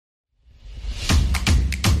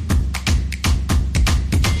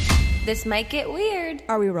This might get weird.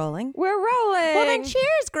 Are we rolling? We're rolling. Well, then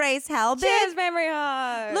cheers, Grace Helbig. Cheers, Mamrie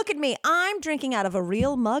Heart. Look at me. I'm drinking out of a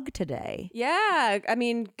real mug today. Yeah, I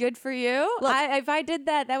mean, good for you. Look, if I did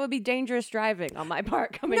that, that would be dangerous driving on my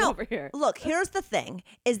part coming over here. Look, here's the thing,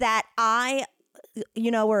 is that we're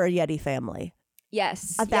a Yeti family.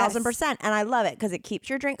 Yes. 1,000%. And I love it because it keeps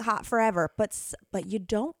your drink hot forever. But you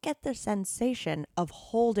don't get the sensation of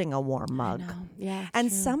holding a warm mug. I know. Yeah. And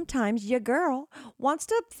true. Sometimes your girl wants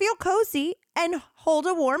to feel cozy and hold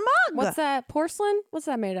a warm mug. What's that? Porcelain? What's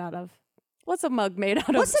that made out of? What's a mug made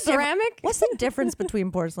out of? Ceramic? What's the difference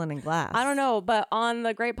between porcelain and glass? I don't know, but on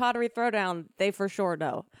the Great Pottery Throwdown, they for sure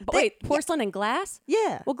know. But wait, porcelain and glass?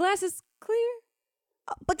 Yeah. Well, glass is clear.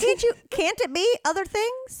 But can't it be other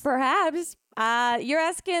things? Perhaps. You're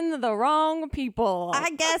asking the wrong people. I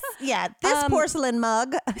guess, yeah. This porcelain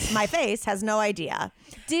mug, my face, has no idea.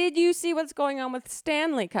 Did you see what's going on with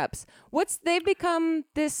Stanley Cups? They've become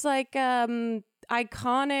this like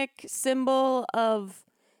iconic symbol of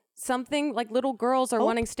something, like little girls are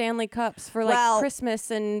wanting Stanley Cups for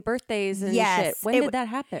Christmas and birthdays and shit. When did that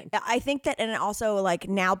happen? I think that, and also like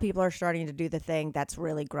now people are starting to do the thing that's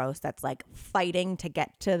really gross. That's like fighting to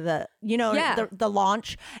get to the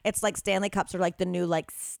launch. It's like Stanley Cups are like the new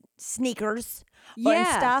like sneakers and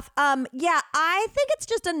stuff. I think it's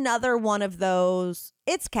just another one of those.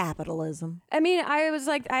 It's capitalism. I mean, I was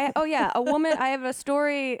like, a woman. I have a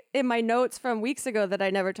story in my notes from weeks ago that I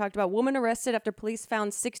never talked about. Woman arrested after police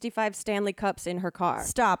found 65 Stanley Cups in her car.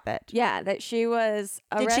 Stop it. Yeah, that she was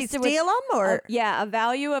arrested. Did she steal them or? A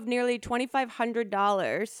value of nearly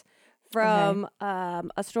 $2,500 from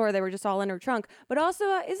a store. They were just all in her trunk. But also,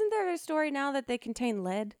 isn't there a story now that they contain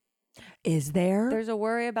lead? Is there? There's a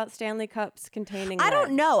worry about Stanley Cups containing lead. I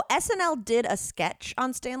don't know. SNL did a sketch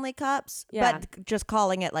on Stanley Cups, but just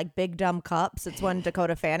calling it like Big Dumb Cups. It's one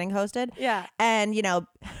Dakota Fanning hosted. Yeah. And,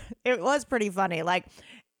 it was pretty funny. Like,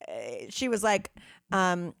 she was like,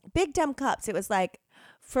 Big Dumb Cups. It was like,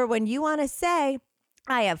 for when you want to say,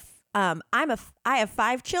 I have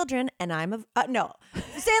 5 children and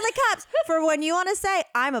Stanley Cups for when you want to say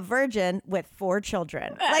I'm a virgin with 4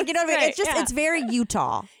 children. Like, you know what I mean? It's just, it's very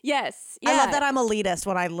Utah. Yes. Yeah. I love that I'm elitist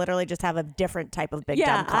when I literally just have a different type of big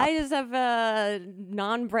dumb cup. I just have a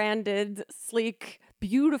non-branded, sleek,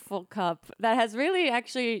 beautiful cup that has really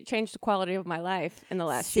actually changed the quality of my life in the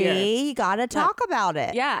last year. See, you got to talk about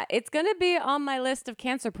it. Yeah, it's going to be on my list of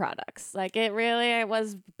cancer products. Like it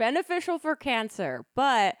was beneficial for cancer,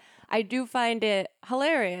 but I do find it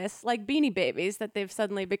hilarious, like Beanie Babies, that they've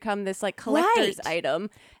suddenly become this like collector's item.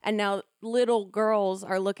 And now little girls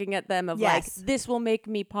are looking at them of like, this will make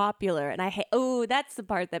me popular. And I hate, that's the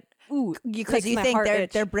part that, because you think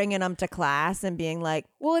they're bringing them to class and being like,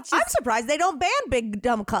 well, it's just, I'm surprised they don't ban big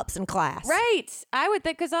dumb cups in class. Right. I would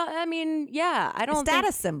think, because I don't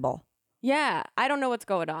status symbol. Yeah. I don't know what's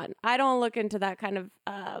going on. I don't look into that kind of,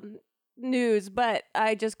 news, but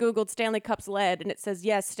I just Googled Stanley Cups lead and it says,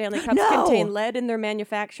 yes, Stanley Cups contain lead in their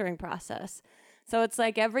manufacturing process. So it's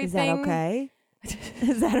like everything.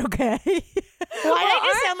 Is that okay? Why did I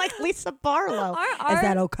just sound like Lisa Barlow? Is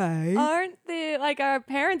that okay? Aren't our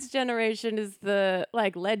parents' generation is the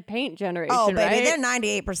like lead paint generation? Oh, baby, right?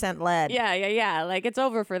 they're 98% lead. Yeah. Like it's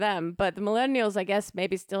over for them. But the millennials, I guess,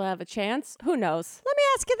 maybe still have a chance. Who knows? Let me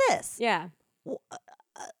ask you this. Yeah.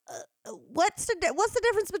 What's the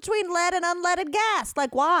difference between lead and unleaded gas?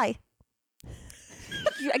 Like, why?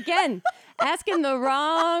 Again, asking the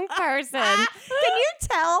wrong person. Can you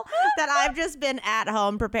tell that I've just been at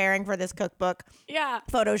home preparing for this cookbook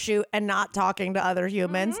photo shoot and not talking to other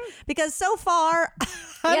humans? Because so far,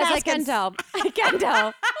 I can tell. I can tell.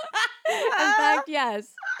 In fact, yes.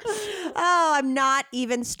 Oh, I'm not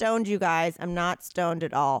even stoned, you guys. I'm not stoned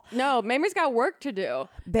at all. No, Mamrie's got work to do.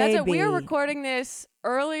 Baby. That's it. We are recording this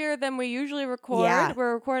earlier than we usually record. Yeah.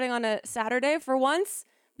 We're recording on a Saturday for once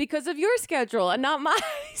because of your schedule and not my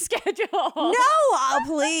schedule. No,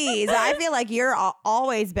 please. I feel like you're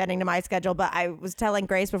always bending to my schedule, but I was telling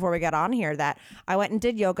Grace before we got on here that I went and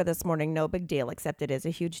did yoga this morning. No big deal, except it is a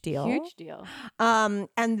huge deal. Huge deal. And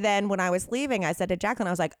then when I was leaving, I said to Jacqueline,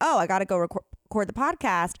 I was like, I got to go record the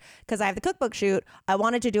podcast because I have the cookbook shoot. I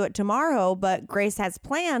wanted to do it tomorrow, but Grace has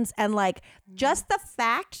plans. And like just the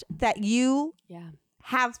fact that you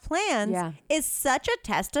have plans is such a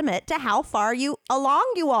testament to how far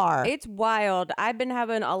along you are. It's wild. I've been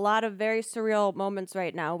having a lot of very surreal moments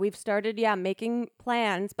right now. We've started, making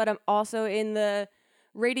plans, but I'm also in the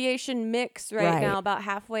radiation mix right now, about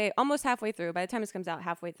almost halfway through. By the time this comes out,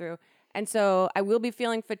 halfway through. And so I will be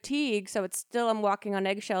feeling fatigue. So I'm walking on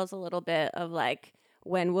eggshells a little bit of like,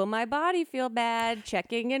 when will my body feel bad?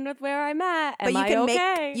 Checking in with where I'm at. Am I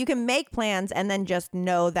okay? You can make plans and then just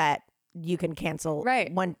know that you can cancel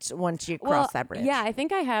right once you cross that bridge. Yeah, I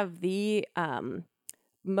think I have the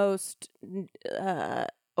most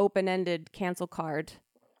open-ended cancel card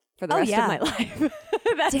for the rest of my life.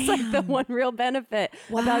 That's like the one real benefit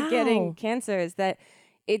about getting cancer is that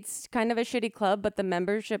it's kind of a shitty club, but the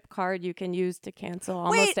membership card you can use to cancel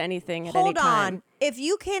almost anything at any time. Hold on. If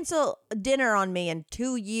you cancel dinner on me in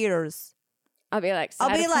 2 years, I'll be like,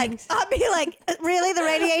 really? The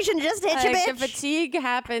radiation just hit you, bitch? The fatigue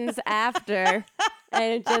happens after, and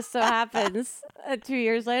it just so happens 2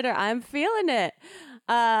 years later, I'm feeling it.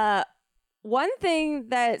 One thing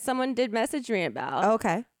that someone did message me about.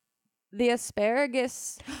 Okay. The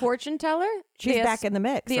asparagus fortune teller. She's back in the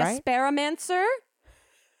mix, right? The asparamancer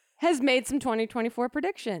has made some 2024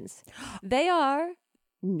 predictions. They are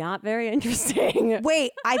not very interesting.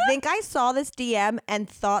 Wait, I think I saw this DM and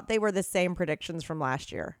thought they were the same predictions from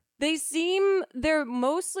last year. They're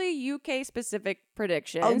mostly UK specific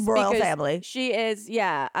predictions. Royal family. She is,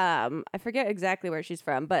 I forget exactly where she's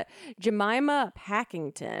from, but Jemima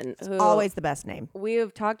Packington. Who always the best name. We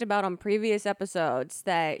have talked about on previous episodes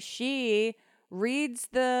that she reads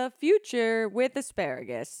the future with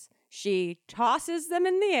asparagus. She tosses them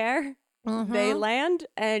in the air. Mm-hmm. They land,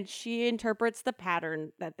 and she interprets the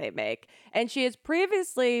pattern that they make. And she has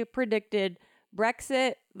previously predicted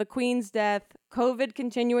Brexit, the Queen's death, COVID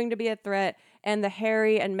continuing to be a threat, and the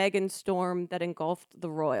Harry and Meghan storm that engulfed the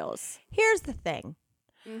royals. Here's the thing.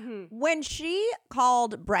 Mm-hmm. When she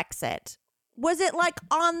called Brexit, was it like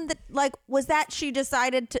was that she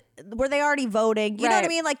decided to, were they already voting? You know what I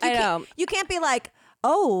mean? Like you can't be like,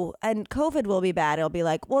 oh, and COVID will be bad. It'll be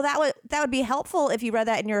like, well, that would be helpful if you read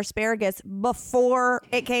that in your asparagus before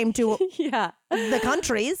it came to the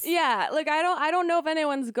countries. Yeah, like I don't know if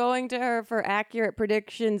anyone's going to her for accurate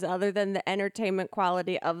predictions other than the entertainment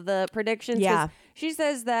quality of the predictions. Yeah, she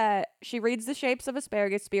says that she reads the shapes of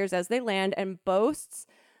asparagus spears as they land and boasts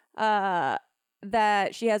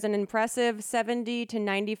that she has an impressive 70 to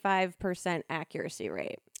 95% accuracy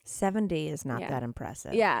rate. 70 is not that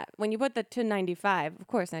impressive. Yeah. When you put the to 95, of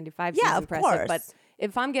course, 95 is impressive. Course. But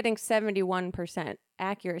if I'm getting 71%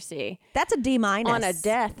 accuracy, that's a D- on a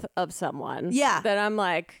death of someone. Yeah. Then I'm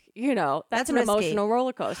like, that's an risky emotional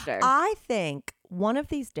roller coaster. I think one of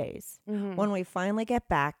these days, when we finally get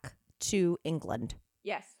back to England.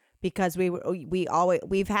 Yes. Because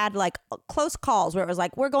we've had like close calls where it was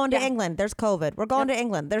like, we're going to England, there's COVID. We're going to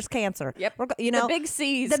England, there's cancer. Yep. The big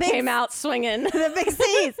C's came out swinging. The big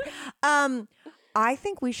C's. I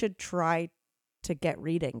think we should try to get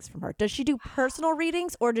readings from her. Does she do personal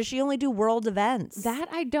readings or does she only do world events? That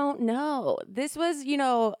I don't know. This was,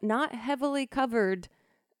 not heavily covered.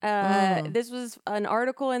 This was an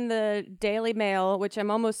article in the Daily Mail, which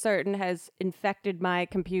I'm almost certain has infected my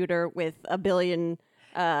computer with a billion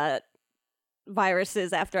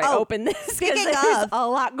viruses after I open this. Speaking there's a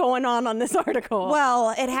lot going on this article. Well,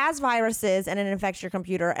 it has viruses and it infects your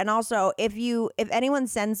computer. And also, if anyone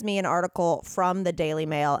sends me an article from the Daily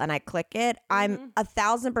Mail and I click it, I'm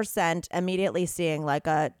 1,000% immediately seeing like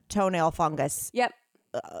a toenail fungus. Yep.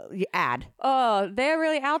 Ad. Oh, they're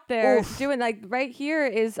really out there doing like right here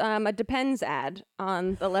is a Depends ad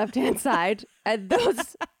on the left-hand side. And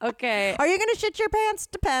those, okay. Are you going to shit your pants?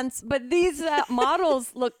 Depends. But these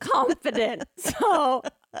models look confident. So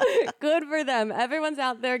good for them. Everyone's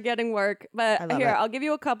out there getting work. But here, I'll give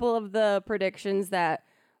you a couple of the predictions that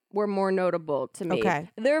were more notable to me. Okay.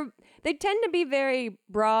 They tend to be very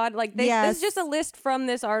broad. Like this is just a list from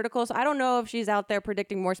this article. So I don't know if she's out there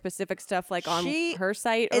predicting more specific stuff like on her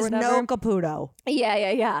site or whatever. No Caputo.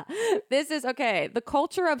 Yeah. This is okay. The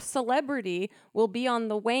culture of celebrity will be on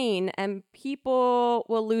the wane and people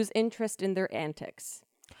will lose interest in their antics.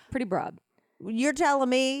 Pretty broad. You're telling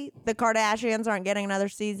me the Kardashians aren't getting another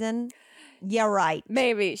season? Yeah, right.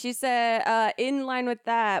 Maybe. She said, in line with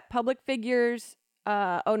that, public figures...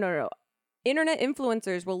 no. Internet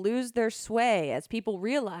influencers will lose their sway as people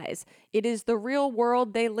realize it is the real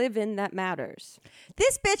world they live in that matters.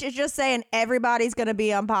 This bitch is just saying everybody's going to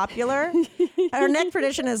be unpopular. Her next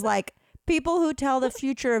prediction is like, people who tell the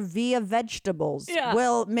future via vegetables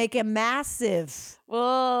will make a massive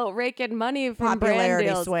rake in money from popularity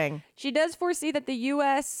brand deals. Swing. She does foresee that the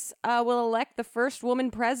U.S. Will elect the first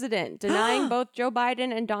woman president, denying both Joe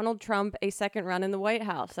Biden and Donald Trump a second run in the White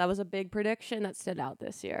House. That was a big prediction that stood out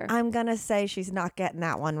this year. I'm going to say she's not getting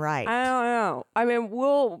that one right. I don't know. I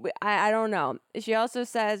mean, I don't know. She also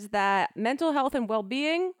says that mental health and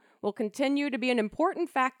well-being will continue to be an important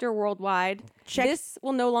factor worldwide. This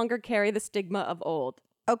will no longer carry the stigma of old.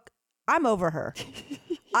 Okay, I'm over her.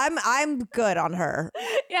 I'm good on her.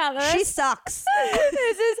 Yeah, she sucks.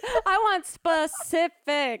 I want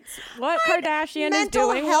specifics. What Kardashian is Mental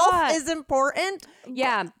doing health what? is important.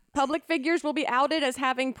 Yeah. Public figures will be outed as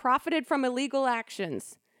having profited from illegal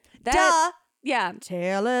actions. Duh. Yeah.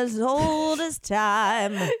 Tale as old as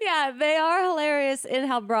time. Yeah, they are hilarious in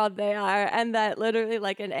how broad they are, and that literally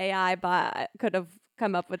like an AI bot could have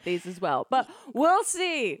come up with these as well. But we'll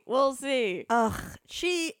see. We'll see. Ugh,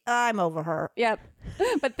 I'm over her. Yep.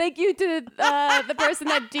 But thank you to the person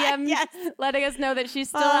that DM'd Yes. letting us know that she's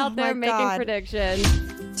still Oh out there my making God.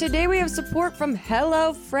 predictions. Today we have support from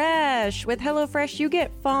HelloFresh. With HelloFresh, you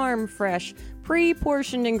get farm fresh,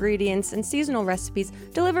 pre-portioned ingredients and seasonal recipes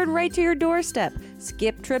delivered right to your doorstep.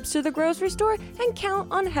 Skip trips to the grocery store and count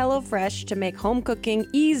on HelloFresh to make home cooking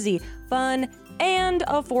easy, fun, and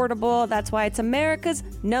affordable. That's why it's America's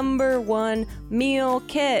 #1 meal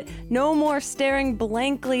kit. No more staring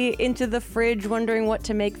blankly into the fridge wondering what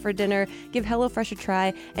to make for dinner. Give HelloFresh a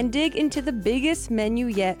try and dig into the biggest menu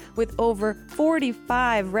yet with over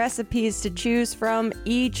 45 recipes to choose from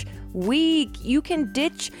each week. You can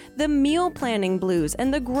ditch the meal planning blues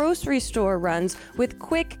and the grocery store runs with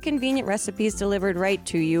quick, convenient recipes delivered right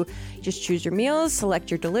to you. Just choose your meals, select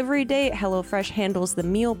your delivery date. HelloFresh handles the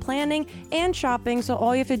meal planning and shopping, so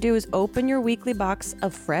all you have to do is open your weekly box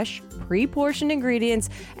of fresh, pre-portioned ingredients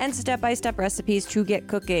and step-by-step recipes to get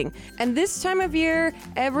cooking. And this time of year,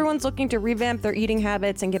 everyone's looking to revamp their eating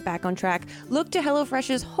habits and get back on track. Look to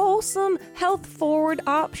HelloFresh's wholesome, health-forward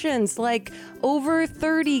options like over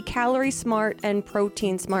 30 calorie smart and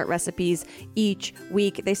protein smart recipes each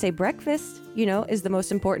week. They say breakfast, is the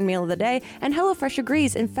most important meal of the day, and HelloFresh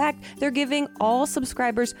agrees. In fact, they're giving all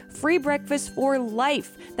subscribers free breakfast for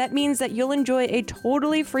life. That means that you'll enjoy a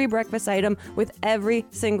totally free breakfast item with every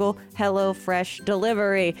single HelloFresh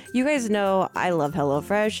delivery. You guys know I love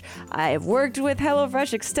HelloFresh. I've worked with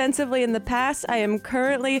HelloFresh extensively in the past. I am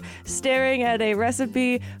currently staring at a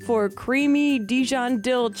recipe for creamy Dijon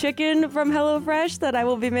dill chicken from HelloFresh that I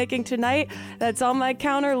will be making tonight. That's on my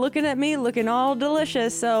counter looking at me, looking all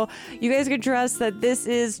delicious. So you guys can trust that this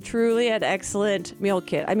is truly an excellent meal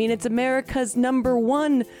kit. I mean, it's America's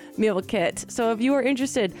 #1 meal kit. So if you are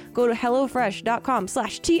interested, go to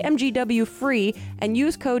HelloFresh.com/TMGW free and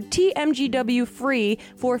use code TMGW free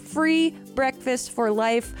for free breakfast for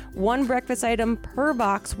life. One breakfast item per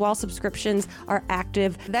box while subscriptions are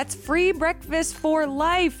active. That's free breakfast for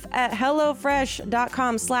life at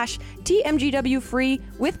HelloFresh.com/TMGW free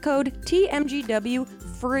with code TMGW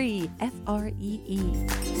free. FREE.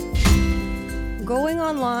 Going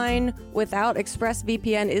online without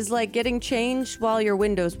ExpressVPN is like getting changed while your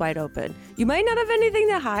window's wide open. You might not have anything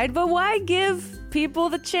to hide, but why give people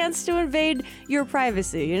the chance to invade your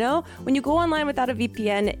privacy, When you go online without a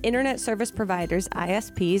VPN, internet service providers,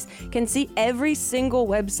 ISPs, can see every single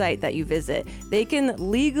website that you visit. They can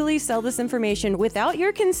legally sell this information without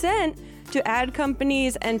your consent to ad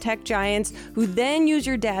companies and tech giants who then use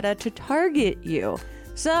your data to target you.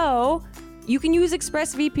 So you can use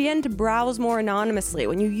ExpressVPN to browse more anonymously.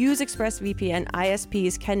 When you use ExpressVPN,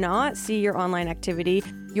 ISPs cannot see your online activity.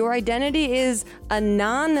 Your identity is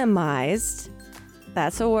anonymized.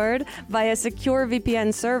 That's a word. By a secure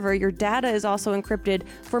VPN server, your data is also encrypted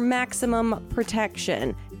for maximum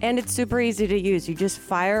protection. And it's super easy to use. You just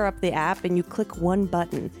fire up the app and you click one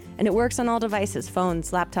button. And it works on all devices,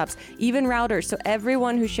 phones, laptops, even routers, so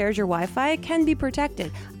everyone who shares your Wi-Fi can be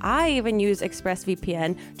protected. I even use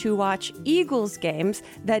ExpressVPN to watch Eagles games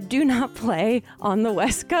that do not play on the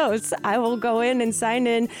West Coast. I will go in and sign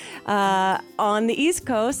in on the East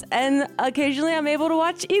Coast, and occasionally I'm able to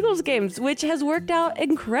watch Eagles games, which has worked out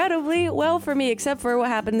incredibly well for me, except for what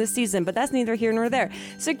happened this season, but that's neither here nor there.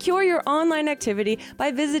 Secure your online activity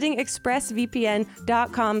by visiting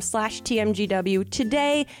expressvpn.com/TMGW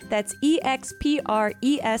today. That's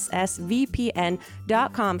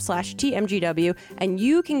expressvpn.com/TMGW, and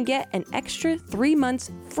you can get an extra 3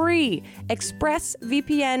 months free.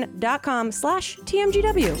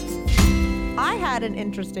 expressvpn.com/TMGW. I had an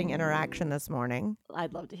interesting interaction this morning.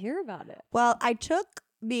 I'd love to hear about it. Well, I took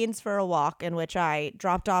Beans for a walk in which I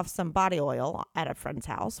dropped off some body oil at a friend's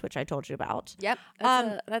house, which I told you about. Yep.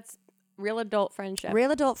 That's real adult friendship.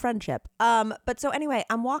 Real adult friendship. But so anyway,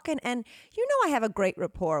 I'm walking and I have a great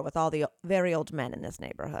rapport with all the very old men in this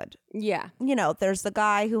neighborhood. Yeah. There's the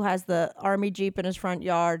guy who has the army Jeep in his front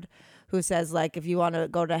yard who says, like, if you want to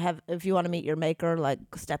go to heaven, if you want to meet your maker, like,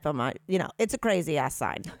 step on my, it's a crazy ass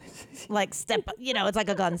sign. Like, step, it's like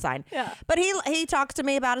a gun sign. Yeah. But he talks to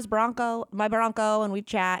me about his my Bronco, and we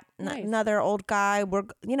chat. Nice. Another old guy.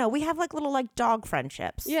 We have like little like dog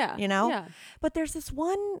friendships. Yeah. Yeah. But there's this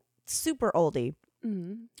one super oldie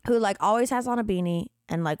who like always has on a beanie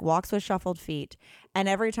and like walks with shuffled feet. And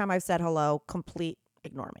every time I've said hello, complete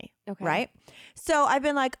ignore me. Okay. Right? So I've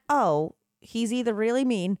been like, oh, he's either really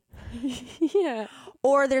mean Yeah.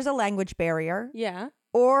 or there's a language barrier Yeah.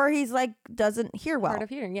 or he's like doesn't hear well. Hard of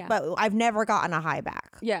hearing. Yeah. But I've never gotten a hi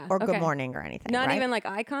back. Yeah, Or good okay. morning or anything. Not right? even like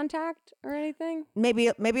eye contact or anything. Maybe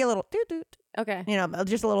a little doot doot. Okay. You know,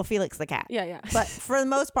 just a little Felix the cat. Yeah. Yeah. But for the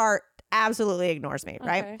most part, absolutely ignores me.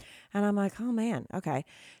 Right? Okay. And I'm like, oh man, okay.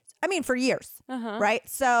 I mean, for years. Uh-huh. Right?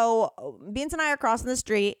 So Beans and I are crossing the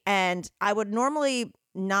street and I would normally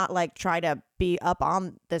not like try to be up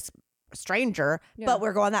on this stranger, Yeah. but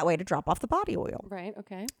we're going that way to drop off the body oil. Right.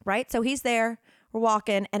 Okay. Right? So he's there. We're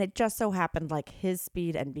walking, and it just so happened like his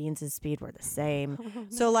speed and Beans' speed were the same.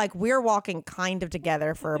 So like we're walking kind of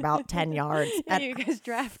together for about 10 yards. Yeah, And, you guys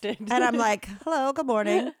drafted. and I'm like, hello, good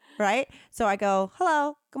morning. Right? So I go,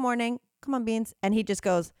 hello, good morning. Come on, Beans. And he just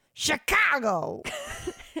goes, Chicago.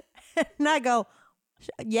 And I go,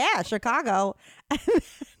 yeah, Chicago. And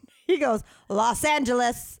he goes, Los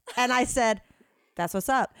Angeles. And I said, that's what's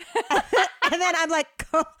up. And then I'm like,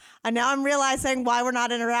 and now I'm realizing why we're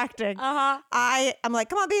not interacting. I'm like,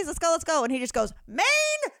 come on, Beans, let's go. And he just goes, Maine,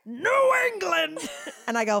 New England.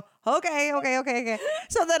 And I go, okay.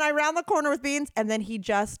 So then I round the corner with Beans, and then he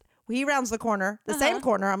rounds the corner, the same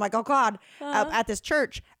corner. I'm like, oh God, at this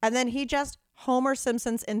church. And then he just Homer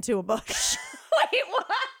Simpsons into a bush. Wait, what?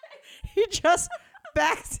 He just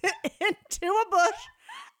backs into a bush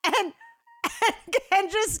and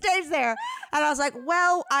just stays there. And I was like,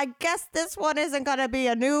 well, I guess this one isn't going to be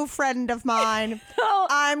a new friend of mine. No.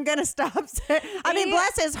 I'm going to stop. I mean,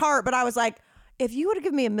 bless his heart. But I was like, if you would have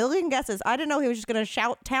given me a million guesses, I didn't know he was just going to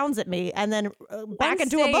shout towns at me and then back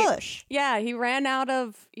into a bush. Yeah, he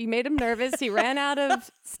made him nervous. He ran out of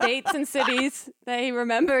states and cities that he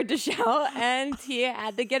remembered to shout, and he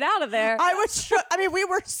had to get out of there. We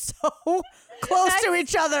were so close to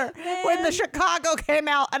each other when the Chicago came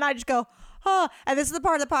out, and I just go, huh. And this is the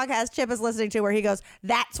part of the podcast Chip is listening to where he goes,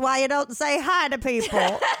 that's why you don't say hi to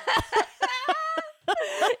people.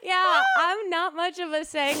 Yeah, I'm not much of a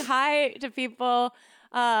saying hi to people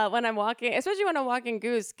when I'm walking, especially when I'm walking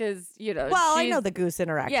Goose, because, you know. Well, I know the Goose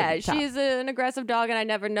interaction. Yeah, she's an aggressive dog, and I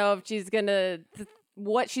never know if she's going to,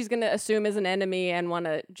 what she's going to assume is an enemy and want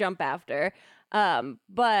to jump after.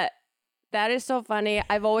 But that is so funny.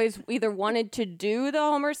 I've always either wanted to do the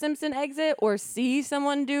Homer Simpson exit or see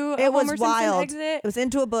someone do a Homer Simpson exit. It was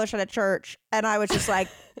into a bush at a church, and I was just like,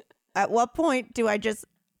 at what point do I just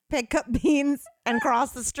pick up Beans and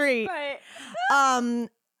cross the street? Right.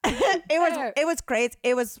 It was great.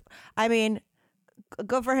 It was, I mean,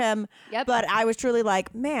 good for him. Yep. But I was truly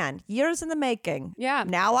like, man, years in the making. Yeah.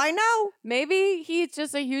 Now I know. Maybe he's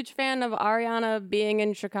just a huge fan of Ariana being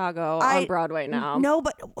in Chicago on Broadway now. No,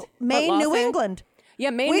 but Maine, New England. Yeah,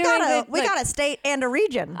 Maine, We New England. We got a state and a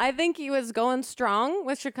region. I think he was going strong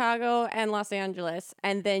with Chicago and Los Angeles,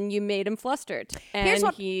 and then you made him flustered. And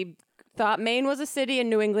he thought Maine was a city and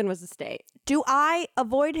New England was a state. Do I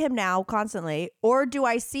avoid him now constantly, or do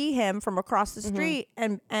I see him from across the street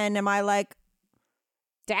and am I like,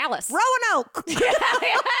 Dallas. Roanoke? Do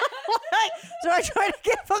I try to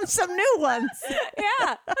give him some new ones?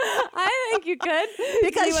 Yeah, I think you could.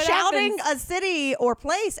 Because shouting a city or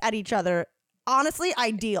place at each other, honestly,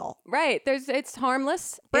 ideal. Right. It's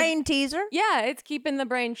harmless. Brain teaser. Yeah, it's keeping the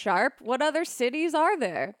brain sharp. What other cities are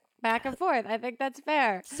there? Back and forth. I think that's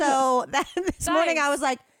fair. So this morning I was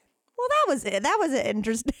like, well, that was it. That was it.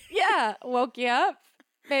 Interesting. Yeah. Woke you up.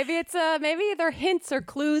 Maybe maybe they're hints or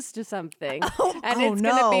clues to something. It's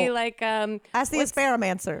gonna be like Ask the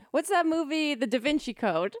Asparamancer. What's that movie, The Da Vinci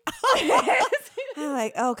Code? I'm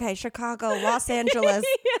like, okay, Chicago, Los Angeles,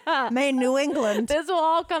 Maine, New England. This will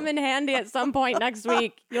all come in handy at some point next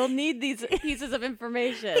week. You'll need these pieces of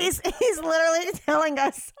information. He's literally telling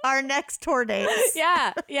us our next tour dates.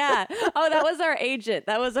 Yeah. Oh, that was our agent.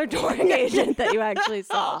 That was our touring agent that you actually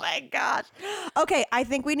saw. Oh my gosh. Okay, I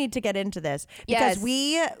think we need to get into this because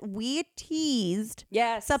we teased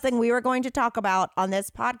something we were going to talk about on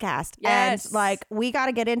this podcast. Yes. And like we got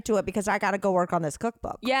to get into it because I got to go work on this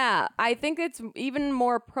cookbook. Yeah, I think it's even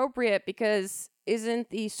more appropriate because isn't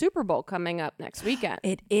the Super Bowl coming up next weekend?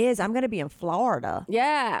 It is. I'm going to be in Florida.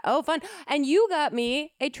 Yeah. Oh, fun. And you got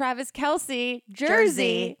me a Travis Kelce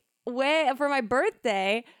jersey for my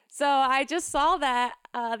birthday. So I just saw that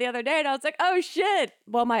the other day and I was like, oh shit.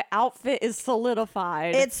 Well, my outfit is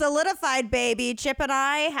solidified. It's solidified, baby. Chip and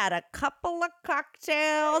I had a couple of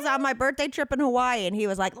cocktails on my birthday trip in Hawaii, and he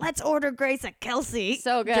was like, let's order Grace a Kelce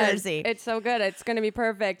jersey. It's so good. It's going to be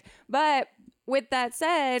perfect. But with that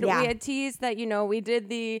said, we had teased that, we did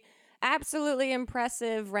the absolutely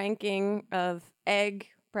impressive ranking of egg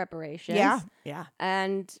preparations. Yeah.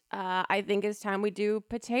 And I think it's time we do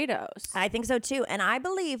potatoes. I think so too. And I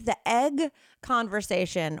believe the egg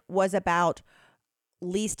conversation was about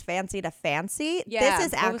least fancy to fancy. Yeah, This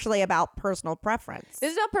is actually about personal preference.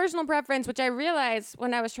 This is about personal preference, which I realized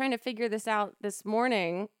when I was trying to figure this out this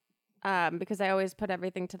morning, because I always put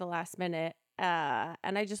everything to the last minute.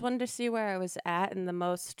 And I just wanted to see where I was at in the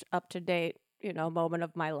most up-to-date, moment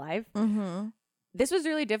of my life. Mm-hmm. This was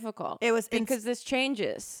really difficult. It was because this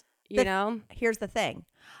changes, you know? Here's the thing.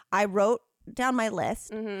 I wrote down my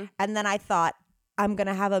list and then I thought, I'm going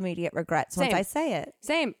to have immediate regrets once I say it.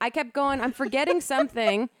 Same. I kept going, I'm forgetting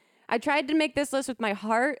something. I tried to make this list with my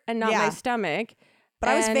heart and not my stomach. But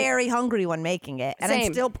I was very hungry when making it. And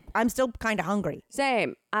I'm still kind of hungry.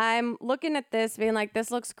 Same. I'm looking at this being like,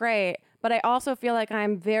 this looks great. But I also feel like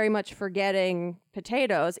I'm very much forgetting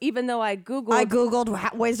potatoes, even though I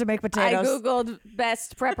Googled ways to make potatoes. I Googled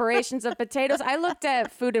best preparations of potatoes. I looked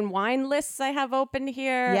at food and wine lists I have open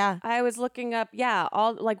here. Yeah. I was looking up,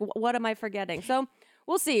 all like, what am I forgetting? So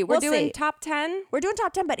we'll see. We're doing top 10. We're doing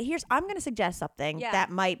top 10, but I'm going to suggest something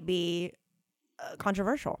that might be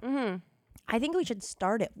controversial. Mm-hmm. I think we should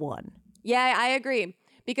start at 1. Yeah, I agree.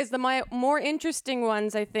 Because the more interesting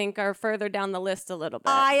ones, I think, are further down the list a little bit.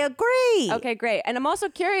 I agree. Okay, great. And I'm also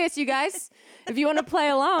curious, you guys, if you want to play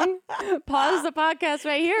along, pause the podcast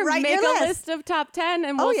right here, make a list of top 10,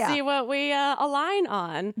 and we'll see what we align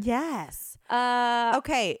on. Yes.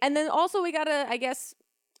 Okay. And then also we got to, I guess,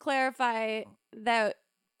 clarify that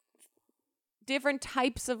different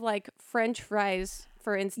types of like French fries,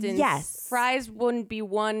 for instance, fries wouldn't be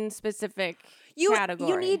one specific category.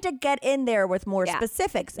 You need to get in there with more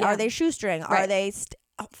specifics. Yeah. Are they shoestring? Right. Are they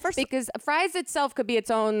because fries itself could be its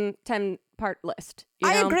own 10-part list.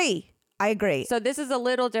 I agree. So this is a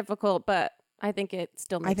little difficult, but I think it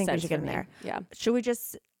still makes sense. I think we should get in there. Yeah. Should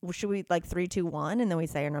we like 3, 2, 1 and then we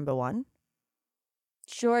say our number 1?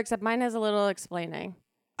 Sure, except mine has a little explaining.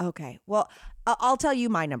 Okay. Well, I'll tell you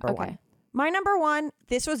my number 1. My number 1,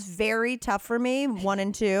 this was very tough for me, 1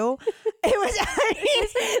 and 2. It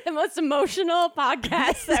was the most emotional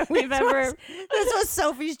podcast that we've ever. This was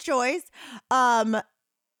Sophie's choice.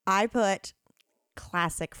 I put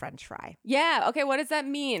classic French fry. Yeah. Okay. What does that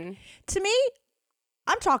mean? To me,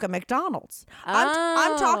 I'm talking McDonald's.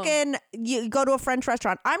 I'm talking, you go to a French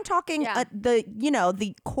restaurant. I'm talking the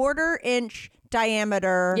 1/4-inch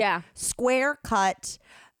diameter, square cut.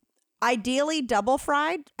 Ideally double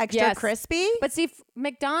fried, extra crispy. But see,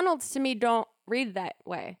 McDonald's to me don't read that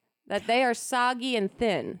way. That they are soggy and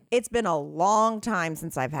thin. It's been a long time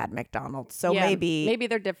since I've had McDonald's, so maybe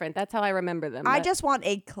they're different. That's how I remember them. I just want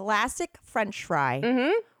a classic French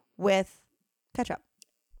fry with ketchup.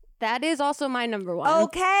 That is also my number 1.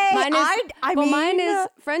 Okay, mine is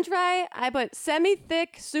French fry. I put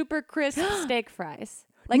semi-thick, super crisp steak fries.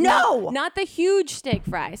 Like not the huge steak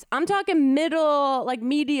fries. I'm talking middle, like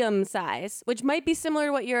medium size, which might be similar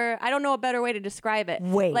to what I don't know a better way to describe it.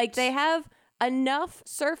 Wait. Like they have enough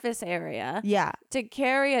surface area to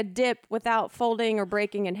carry a dip without folding or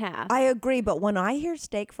breaking in half. I agree, but when I hear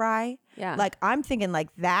steak fry, like I'm thinking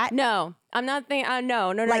like that. No, I'm not thinking,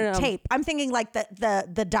 no. Like tape. I'm thinking like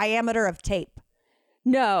the diameter of tape.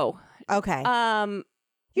 No. Okay. You want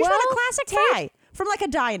a classic fry from like a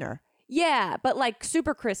diner. Yeah, but like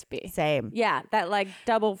super crispy. Same. Yeah, that like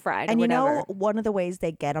double fried. And or whatever. one of the ways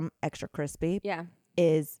they get them extra crispy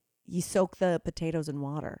is you soak the potatoes in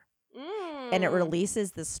water. And it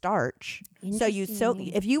releases the starch. So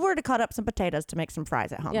if you were to cut up some potatoes to make some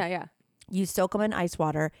fries at home. You soak them in ice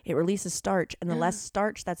water. It releases starch. And the less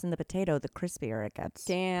starch that's in the potato, the crispier it gets.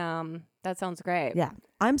 Damn. That sounds great. Yeah.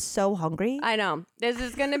 I'm so hungry. I know. This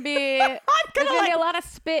is going to be... there's going to be a lot of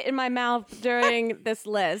spit in my mouth during this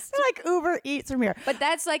list. Like Uber Eats from here. But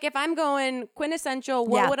that's like, if I'm going quintessential,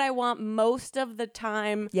 what would I want most of the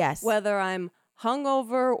time? Yes. Whether I'm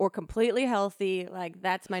hungover or completely healthy, like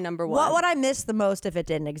that's my number 1. What would I miss the most if it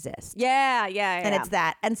didn't exist? Yeah. And it's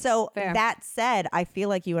that. And so that said, I feel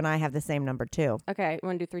like you and I have the same number 2. Okay, you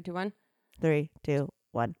want to do 3, 2, 1? 3, 2,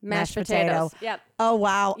 1. Mashed potatoes. Yep. Oh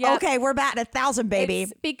wow. Yep. Okay, we're batting 1,000, baby.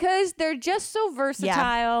 It's because they're just so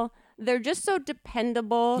versatile. They're just so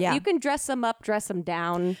dependable. You can dress them up, dress them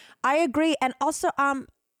down. I agree. And also,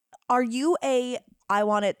 are you I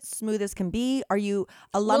want it smooth as can be? Are you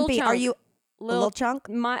a lumpy? Are you a little chunk?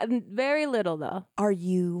 Very little though. Are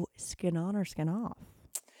you skin on or skin off?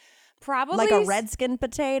 Probably like a red skin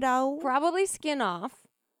potato. Probably skin off.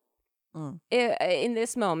 In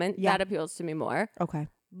this moment, that appeals to me more. Okay.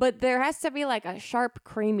 But there has to be like a sharp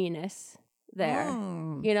creaminess there.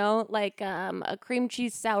 You know, like a cream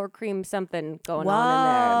cheese, sour cream, something going Whoa,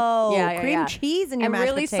 on in there. Yeah, cream cheese in your and mashed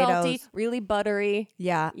really potatoes. salty, really buttery.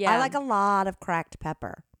 Yeah. Yeah. I like a lot of cracked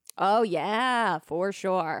pepper. Oh yeah, for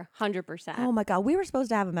sure, 100%. Oh my God, we were supposed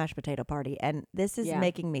to have a mashed potato party, and this is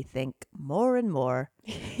making me think more and more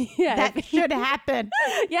that should happen.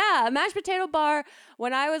 Yeah, a mashed potato bar.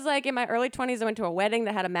 When I was like in my early 20s, I went to a wedding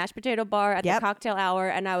that had a mashed potato bar at the cocktail hour,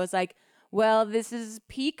 and I was like, well, this is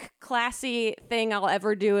peak classy thing I'll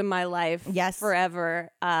ever do in my life. Yes. Forever.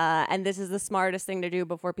 And this is the smartest thing to do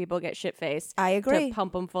before people get shit-faced. I agree. To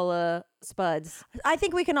pump them full of spuds. I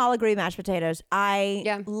think we can all agree mashed potatoes.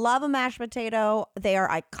 I love a mashed potato. They are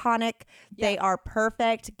iconic. They are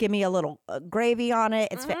perfect. Give me a little gravy on it.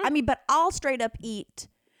 It's I mean, but I'll straight up eat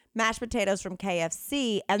mashed potatoes from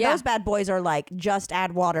KFC, and those bad boys are like just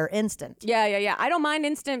add water instant. Yeah. I don't mind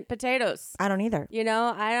instant potatoes. I don't either. You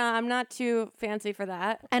know, I'm not too fancy for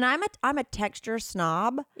that. And I'm a texture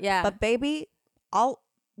snob. Yeah. But baby,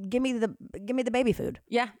 give me the baby food.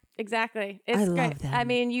 Yeah, exactly. It's I great. love them. I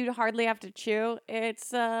mean, you hardly have to chew.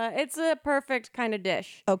 It's a perfect kind of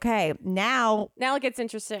dish. Okay, now it gets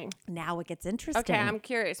interesting. Okay, I'm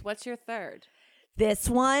curious. What's your third? This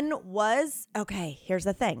one was okay. Here's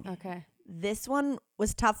the thing. Okay. This one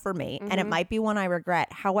was tough for me, and it might be one I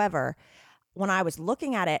regret. However, when I was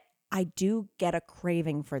looking at it, I do get a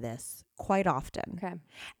craving for this quite often. Okay.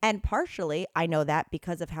 And partially, I know that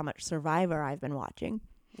because of how much Survivor I've been watching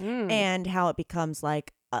and how it becomes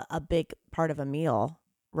like a big part of a meal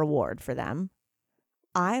reward for them.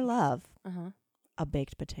 I love a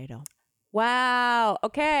baked potato. Wow.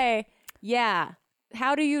 Okay. Yeah.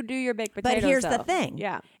 How do you do your baked potatoes? But here's though? the thing.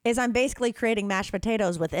 Yeah. Is I'm basically creating mashed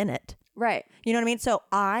potatoes within it. Right. You know what I mean? So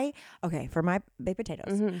for my baked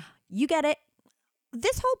potatoes, you get it.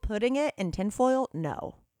 This whole putting it in tinfoil,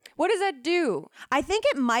 no. What does that do? I think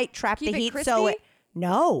it might trap Keep the it heat. crispy? So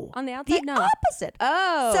no. On the outside? The No. opposite.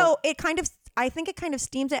 Oh. So I think it kind of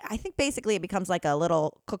steams it. I think basically it becomes like a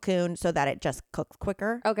little cocoon so that it just cooks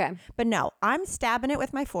quicker. Okay. But no, I'm stabbing it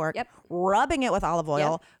with my fork, Yep. rubbing it with olive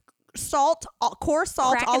oil, salt, coarse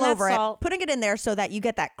salt Cracking all that over salt. it, putting it in there so that you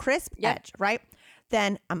get that crisp edge, right?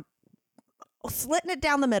 Then I'm slitting it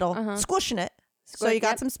down the middle, squishing it so you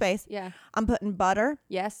got some space. Yeah. I'm putting butter.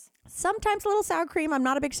 Yes. Sometimes a little sour cream. I'm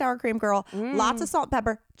not a big sour cream girl. Lots of salt and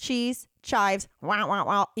pepper, cheese, chives. Wow, wow,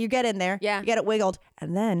 wow. You get in there. Yeah. You get it wiggled.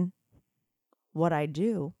 And then what I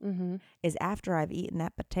do is after I've eaten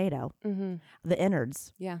that potato, the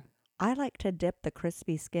innards, Yeah. I like to dip the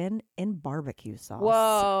crispy skin in barbecue sauce.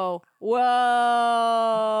 Whoa.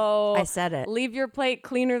 Whoa. I said it. Leave your plate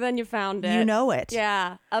cleaner than you found it. You know it.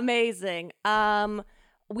 Yeah. Amazing.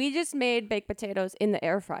 We just made baked potatoes in the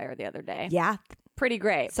air fryer the other day. Yeah. Pretty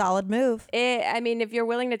great. Solid move. I mean, if you're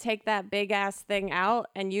willing to take that big ass thing out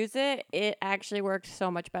and use it, it actually worked so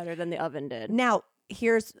much better than the oven did. Now,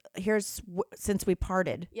 here's since we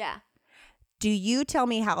parted. Yeah. Do you tell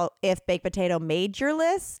me how if baked potato made your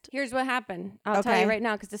list? Here's what happened. I'll tell you right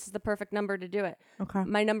now because this is the perfect number to do it. Okay.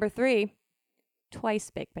 My number 3,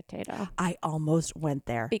 twice baked potato. I almost went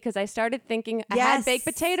there. Because I started thinking I had baked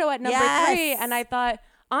potato at number 3 and I thought,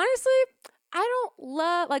 honestly, I don't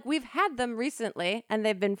love, like we've had them recently and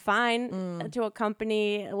they've been fine to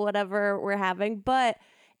accompany whatever we're having. But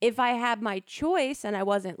if I had my choice and I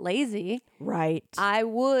wasn't lazy, right, I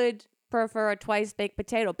would prefer a twice baked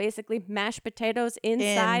potato. Basically, mashed potatoes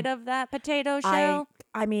inside of that potato shell.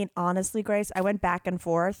 I mean, honestly, Grace, I went back and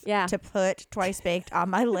forth to put twice baked on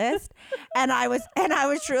my list, and I was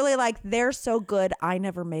truly like, they're so good. I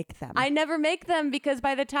never make them. I never make them because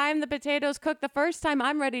by the time the potatoes cook the first time,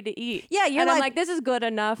 I'm ready to eat. Yeah, and I'm like, this is good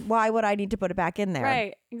enough. Why would I need to put it back in there?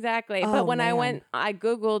 Right, exactly. Oh, but when man. I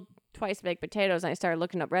Googled twice baked potatoes and I started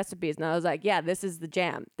looking up recipes and I was like, yeah, this is the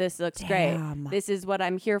jam. This looks great. This is what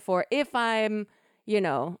I'm here for. If I'm,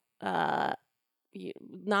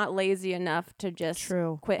 not lazy enough to just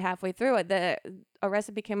quit halfway through it. A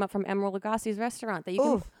recipe came up from Emeril Lagasse's restaurant that you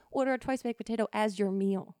can order a twice baked potato as your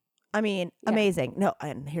meal. I mean, amazing. No,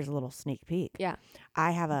 and here's a little sneak peek. Yeah.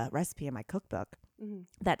 I have a recipe in my cookbook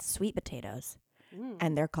that's sweet potatoes.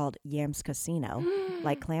 And they're called Yams Casino,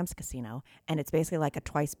 like Clams Casino. And it's basically like a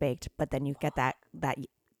twice baked, but then you get that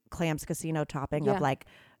Clams Casino topping of like,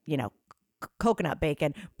 coconut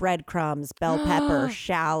bacon, breadcrumbs, bell pepper,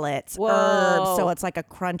 shallots, herbs. So it's like a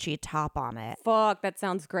crunchy top on it. Fuck, that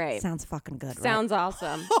sounds great. Sounds fucking good, right? Sounds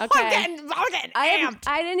awesome. Okay. I'm getting amped.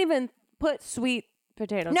 I didn't even put sweet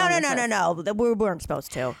potatoes No. on this list. We weren't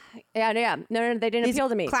supposed to. Yeah. No, they didn't appeal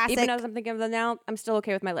to me. Classic, even as I'm thinking of them now, I'm still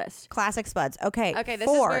okay with my list. Classic spuds. Okay, this is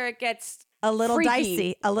where it gets a little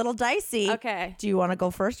freaky. dicey. Okay. Do you want to go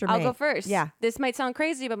first or me? I'll go first. Yeah. This might sound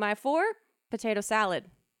crazy, but my 4, potato salad.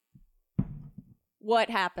 What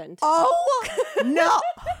happened? Oh, no.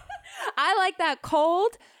 I like that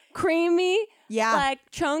cold, creamy, Yeah. like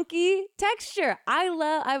chunky texture.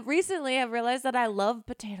 I recently have realized that I love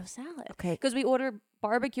potato salad. Okay. Because we order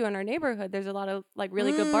barbecue in our neighborhood. There's a lot of like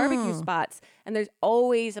really good barbecue spots, and there's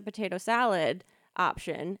always a potato salad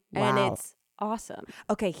option, and Wow. it's awesome.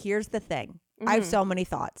 Okay, here's the thing. I have so many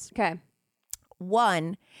thoughts. Okay.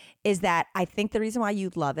 One is that I think the reason why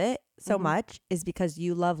you love it so much is because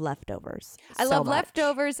you love leftovers. I so love much.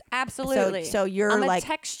 leftovers, absolutely. So you're I'm like a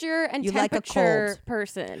texture and you like a temperature cold.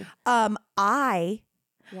 person. I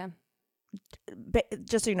Yeah.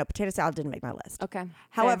 just so you know, potato salad didn't make my list. Okay.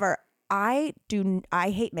 However, I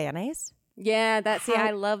hate mayonnaise. Yeah,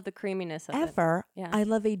 I love the creaminess of it. Yeah. I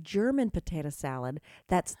love a German potato salad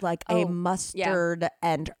that's like a mustard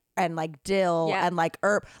and like dill and like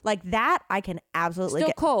herb. Like that I can absolutely Still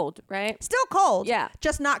get. cold, right? Still cold. Yeah.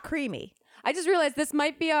 Just not creamy. I just realized this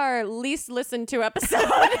might be our least listened to episode of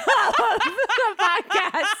the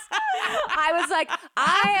podcast. I was like,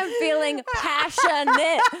 I am feeling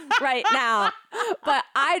passionate right now, but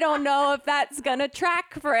I don't know if that's going to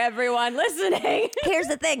track for everyone listening. Here's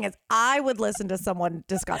the thing is I would listen to someone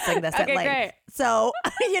discussing this at Okay, length. great. So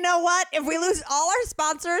you know what? If we lose all our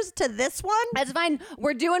sponsors to this one, That's fine.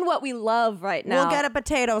 We're doing what we love right now. we'll get a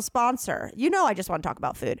potato sponsor. You know I just want to talk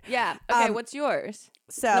about food. Yeah. Okay, what's yours?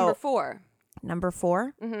 So Number 4. Number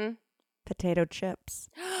 4, potato chips.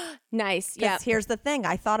 Nice. 'Cause Yeah. here's the thing.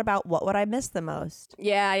 I thought about what would I miss the most.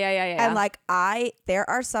 Yeah. And like there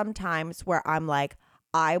are some times where I'm like,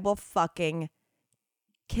 I will fucking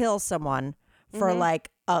kill someone for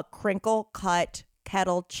like a crinkle cut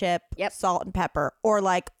kettle chip, salt and pepper, or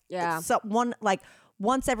like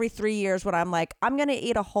once every 3 years when I'm like, I'm gonna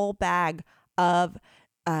eat a whole bag of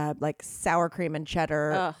like sour cream and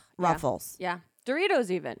cheddar Ruffles. Yeah.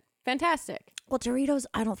 Doritos even. Fantastic. Well, Doritos,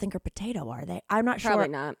 I don't think are potato, are they? I'm not sure. Probably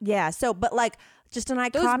not. Yeah. So, but like just an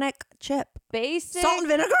iconic chip. Basic. Salt and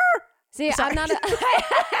vinegar. See, Sorry. I'm not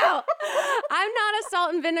a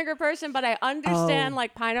salt and vinegar person, but I understand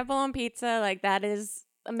like pineapple on pizza. Like that is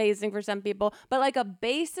amazing for some people. But like a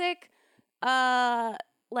basic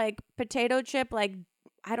like potato chip, like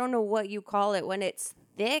I don't know what you call it when it's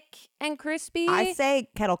thick and crispy. I say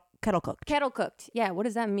kettle cooked. Kettle cooked. Yeah, what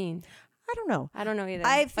does that mean? I don't know. I don't know either.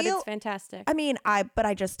 I but feel- it's fantastic. I mean, I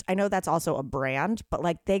know that's also a brand, but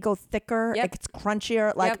like they go thicker, Yep. like it's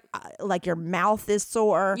crunchier, like your mouth is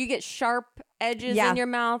sore. You get sharp edges Yeah. in your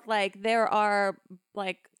mouth. Like there are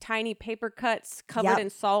like tiny paper cuts covered Yep. in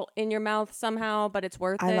salt in your mouth somehow, but it's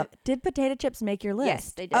worth I it. love. Did potato chips make your list?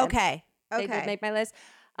 Yes, they did. Okay. They did make my list.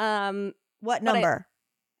 What but number?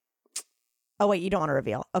 Oh wait, you don't want to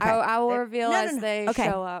reveal. Okay. I will reveal as they Okay.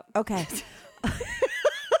 show up. Okay.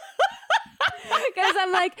 Because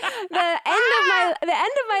I'm like the end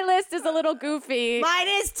of my list is a little goofy. Mine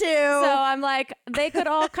is too. So I'm like they could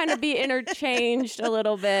all kind of be interchanged a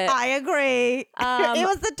little bit. I agree. It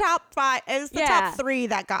was the top 5. It was the Yeah. top 3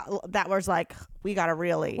 that was like we got to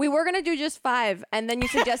really. We were gonna do just 5, and then you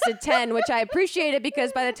suggested 10, which I appreciated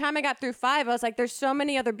because by the time I got through 5, I was like, "There's so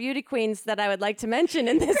many other beauty queens that I would like to mention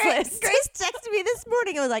in this list." Grace texted me this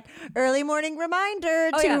morning. It was like early morning reminder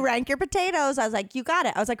to rank your potatoes. I was like, you got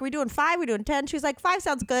it. I was like, are we doing 5? We doing 10? She was like, 5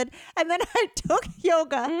 sounds good. And then I took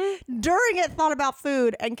yoga during it, thought about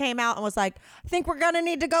food, and came out and was like, I think we're gonna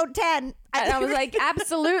need to go 10. And I was like,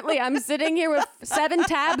 absolutely. I'm sitting here with 7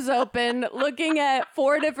 tabs open, looking at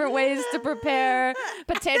 4 different ways to prepare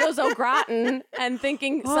potatoes au gratin, and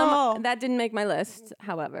thinking that didn't make my list.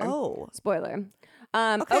 However, spoiler.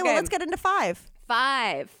 Okay, well, let's get into 5.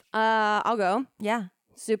 5. I'll go. Yeah.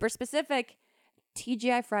 Super specific.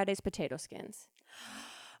 TGI Fridays potato skins.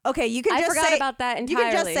 Okay, you can I just forgot say about that You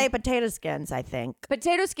can just entirely. say potato skins, I think.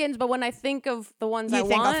 Potato skins, but when I think of the ones You I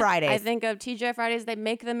think of want, Fridays. I think of TGI Fridays. They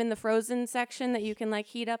make them in the frozen section that you can like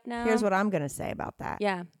heat up now. Here's what I'm going to say about that.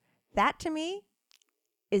 Yeah. That to me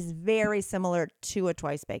is very similar to a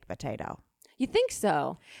twice baked potato. You think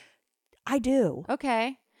so? I do.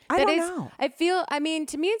 Okay. I don't know. I mean,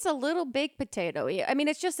 to me, it's a little baked potato. I mean,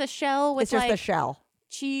 it's just a shell with It's just like the shell.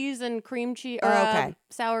 cheese and cream cheese, or okay.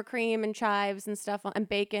 sour cream and chives and stuff, and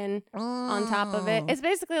bacon on top of it. It's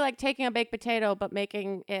basically like taking a baked potato, but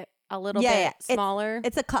making it a little bit smaller.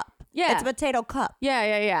 It's a cup. Yeah. It's a potato cup.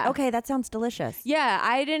 Yeah. Okay, that sounds delicious. Yeah,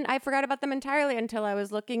 I forgot about them entirely until I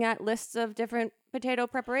was looking at lists of different potato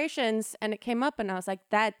preparations, and it came up, and I was like,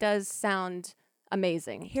 that does sound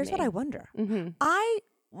amazing. Here's what I wonder. I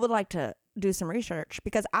would like to do some research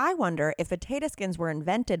because I wonder if potato skins were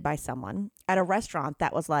invented by someone at a restaurant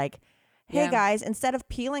that was like, hey guys, instead of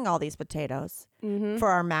peeling all these potatoes for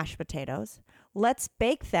our mashed potatoes, let's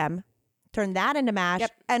bake them turn that into mash,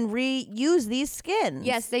 and reuse these skins.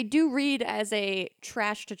 Yes, they do read as a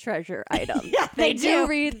trash to treasure item. Yeah, they do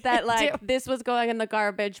read that this was going in the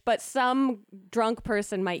garbage, but some drunk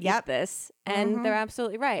person might eat this. And they're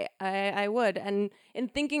absolutely right. I would. And in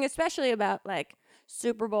thinking especially about like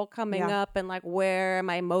Super Bowl coming up and like where am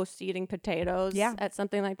I most eating potatoes at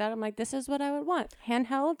something like that, I'm like, this is what I would want.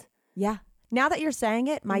 Handheld. Yeah. Now that you're saying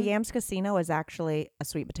it, my Yams Casino is actually a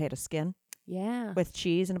sweet potato skin. Yeah. With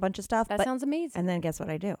cheese and a bunch of stuff. That sounds amazing. And then guess what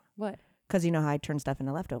I do? What? Because you know how I turn stuff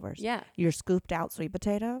into leftovers. Yeah. Your scooped out sweet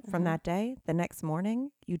potato from that day, the next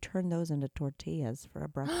morning, you turn those into tortillas for a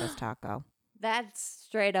breakfast taco. That's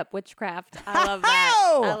straight up witchcraft. I love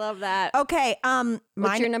that. I love that. Okay.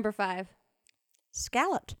 What's your number 5?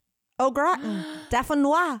 Scalloped. Au gratin.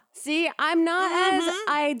 Dauphinois. See, I'm not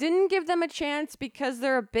I didn't give them a chance because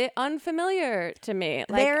they're a bit unfamiliar to me.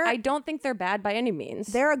 Like, I don't think they're bad by any means.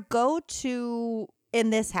 They're a go-to in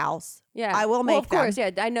this house. Yeah. I will make of course, yeah.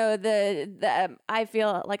 I know I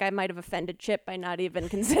feel like I might have offended Chip by not even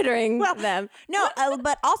considering them. No,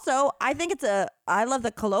 but also I think I love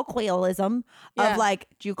the colloquialism of like,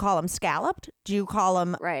 do you call them scalloped? Do you call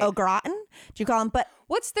them au gratin? Do you call them, but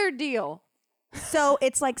what's their deal? So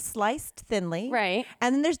it's like sliced thinly. Right.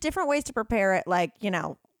 And then there's different ways to prepare it, like, you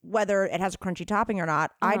know, whether it has a crunchy topping or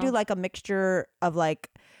not. I do like a mixture of like,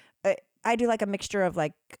 I do like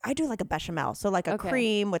a bechamel. So like a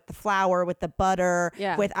cream with the flour, with the butter,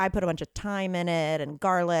 I put a bunch of thyme in it and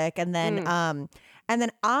garlic. And then,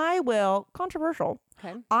 I will, controversial,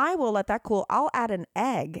 I will let that cool. I'll add an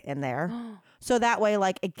egg in there. So that way,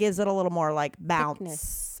 like, it gives it a little more like bounce.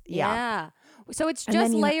 Thickness. Yeah. So it's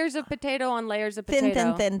just layers of potato on layers of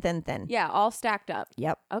potato. Thin. Yeah, all stacked up.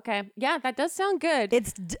 Yep. Okay. Yeah, that does sound good.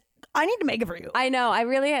 I need to make it for you. I know.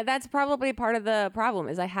 That's probably part of the problem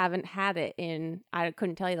is I haven't had it I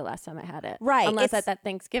couldn't tell you the last time I had it. Right. Unless at that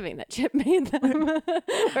Thanksgiving that Chip made them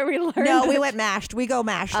where we learned. No, we went mashed. We go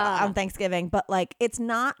mashed on Thanksgiving. But like, it's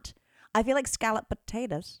not, I feel like scalloped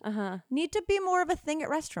potatoes need to be more of a thing at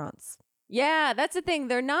restaurants. Yeah, that's the thing.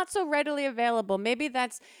 They're not so readily available. Maybe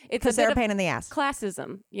it's because they're a pain in the ass.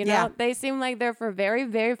 Classism, you know? They seem like they're for very,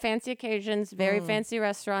 very fancy occasions, very fancy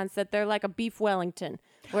restaurants, that they're like a beef Wellington.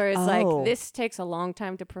 Whereas like this takes a long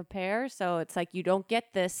time to prepare. So it's like you don't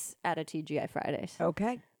get this at a TGI Fridays.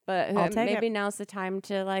 Okay. But maybe now's the time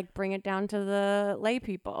to like bring it down to the lay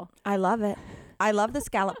people. I love it. I love the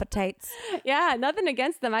scalloped potatoes. Yeah, nothing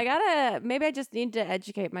against them. Maybe I just need to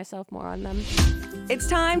educate myself more on them. It's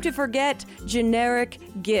time to forget generic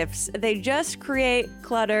gifts. They just create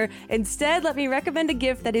clutter. Instead, let me recommend a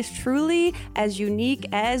gift that is truly as unique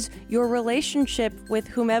as your relationship with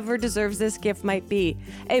whomever deserves this gift might be.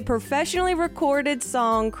 A professionally recorded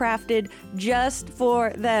song crafted just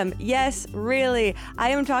for them. Yes, really. I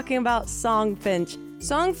am talking about Songfinch.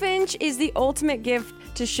 Songfinch is the ultimate gift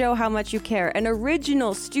to show how much you care. An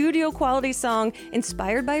original studio quality song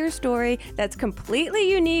inspired by your story that's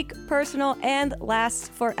completely unique, personal, and lasts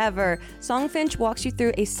forever. Songfinch walks you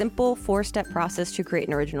through a simple 4-step process to create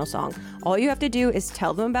an original song. All you have to do is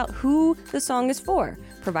tell them about who the song is for,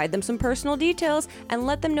 provide them some personal details, and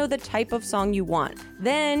let them know the type of song you want.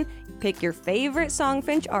 Then pick your favorite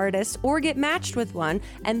Songfinch artist or get matched with one,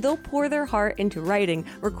 and they'll pour their heart into writing,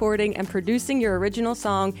 recording, and producing your original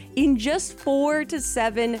song in just 4 to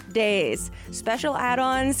 7 days. Special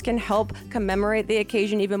add-ons can help commemorate the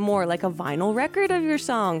occasion even more, like a vinyl record of your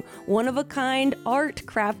song, one-of-a-kind art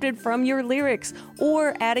crafted from your lyrics,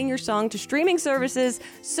 or adding your song to streaming services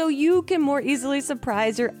so you can more easily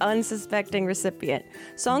surprise your unsuspecting recipient.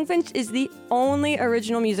 Songfinch is the only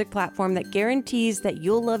original music platform that guarantees that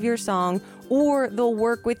you'll love your song or they'll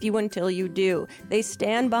work with you until you do. They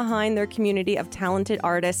stand behind their community of talented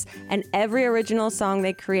artists, and every original song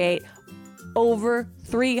they create, over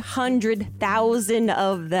 300,000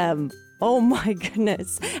 of them. Oh my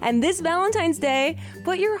goodness. And this Valentine's Day,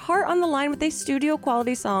 put your heart on the line with a studio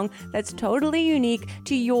quality song that's totally unique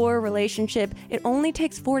to your relationship. It only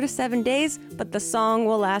takes 4 to 7 days, but the song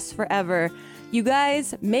will last forever. You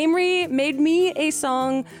guys, Mamrie made me a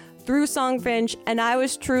song through Songfinch, and I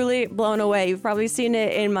was truly blown away. You've probably seen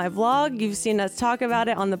it in my vlog. You've seen us talk about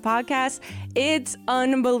it on the podcast. It's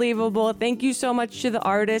unbelievable. Thank you so much to the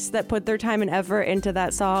artists that put their time and effort into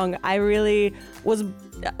that song. I really was,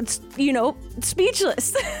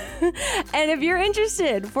 speechless. And if you're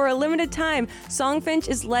interested, for a limited time, Songfinch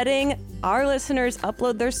is letting our listeners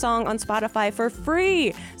upload their song on Spotify for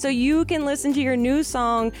free, so you can listen to your new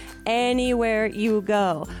song anywhere you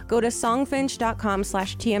go. Go to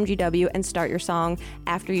songfinch.com/TMGW and start your song.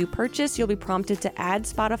 After you purchase, you'll be prompted to add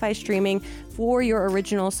Spotify streaming for your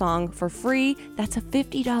original song for free. That's a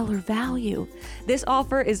 $50 value. This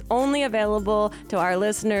offer is only available to our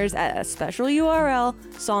listeners at a special URL,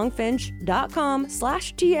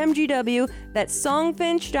 songfinch.com/TMGW. That's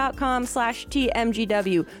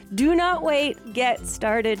songfinch.com/TMGW. Do not wait. Get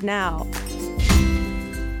started now.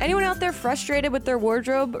 Anyone out there frustrated with their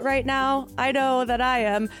wardrobe right now? I know that I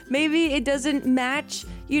am. Maybe it doesn't match,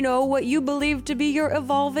 what you believe to be your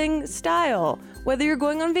evolving style. Whether you're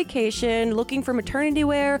going on vacation, looking for maternity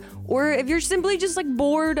wear, or if you're simply just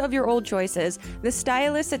bored of your old choices, the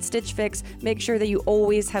stylists at Stitch Fix make sure that you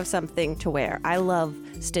always have something to wear. I love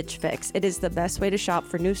Stitch Fix. It is the best way to shop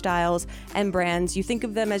for new styles and brands. You think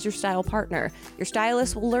of them as your style partner. Your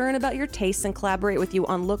stylist will learn about your tastes and collaborate with you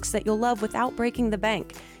on looks that you'll love without breaking the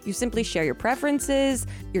bank. You simply share your preferences,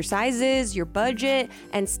 your sizes, your budget,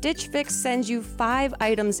 and Stitch Fix sends you 5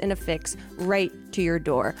 items in a fix right to your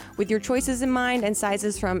door. With your choices in mind and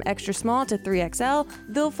sizes from extra small to 3XL,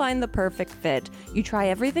 they'll find the perfect fit. You try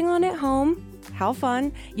everything on at home. How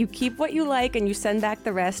fun. You keep what you like and you send back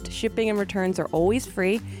the rest. Shipping and returns are always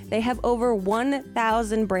free. They have over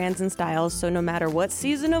 1,000 brands and styles, so no matter what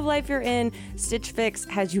season of life you're in, Stitch Fix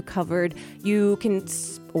has you covered. You can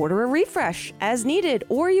order a refresh as needed,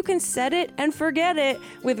 or you can set it and forget it.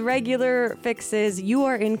 With regular fixes, you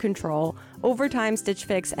are in control. Over time, Stitch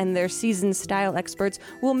Fix and their seasoned style experts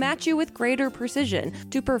will match you with greater precision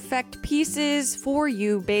to perfect pieces for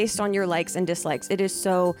you based on your likes and dislikes. It is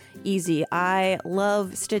so easy. I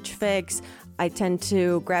love Stitch Fix. I tend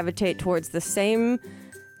to gravitate towards the same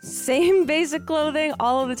basic clothing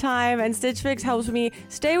all of the time, and Stitch Fix helps me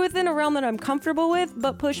stay within a realm that I'm comfortable with,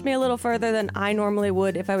 but push me a little further than I normally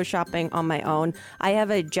would if I was shopping on my own. I have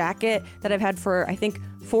a jacket that I've had for, I think,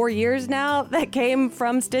 4 years now that came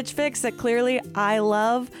from Stitch Fix that clearly I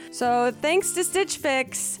love. So thanks to Stitch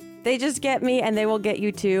Fix. They just get me and they will get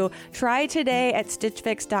you too. Try today at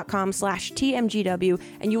stitchfix.com/TMGW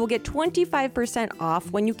and you will get 25%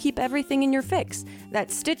 off when you keep everything in your fix.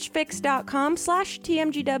 That's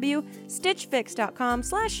stitchfix.com/TMGW,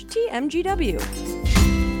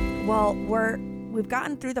 stitchfix.com/TMGW. Well, we've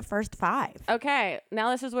gotten through the first 5. Okay,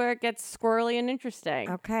 now this is where it gets squirrely and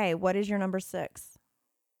interesting. Okay, what is your number 6?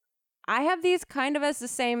 I have these kind of as the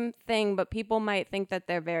same thing, but people might think that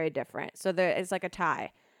they're very different. So there is like a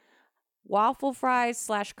tie. Waffle fries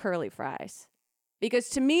 / curly fries. Because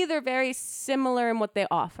to me, they're very similar in what they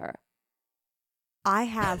offer. I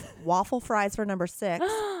have waffle fries for number 6,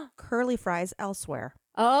 curly fries elsewhere.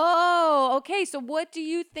 Oh, okay. So what do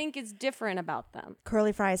you think is different about them?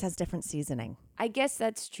 Curly fries has different seasoning. I guess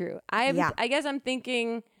that's true. I guess I'm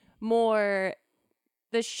thinking more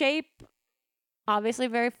the shape, obviously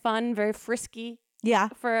very fun, very frisky. Yeah.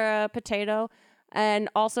 For a potato. And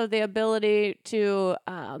also the ability to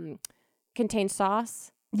contain sauce.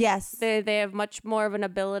 Yes. They have much more of an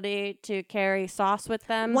ability to carry sauce with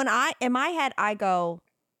them. In my head, I go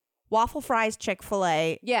waffle fries,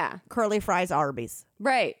 Chick-fil-A. Yeah. Curly fries, Arby's.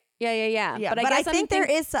 Right. Yeah. But I think there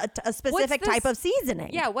is a specific type of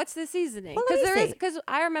seasoning. Yeah. What's the seasoning? Well, Because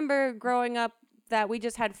I remember growing up that we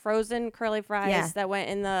just had frozen curly fries that went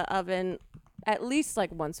in the oven at least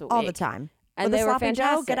once a week. All the time. And they were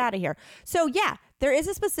fantastic. Joe, get out of here. So yeah, there is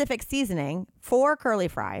a specific seasoning for curly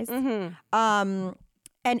fries. Mm-hmm.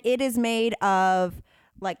 And it is made of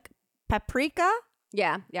paprika,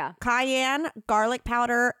 cayenne, garlic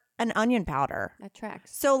powder, and onion powder. That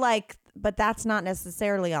tracks. So but that's not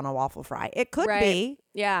necessarily on a waffle fry. It could be.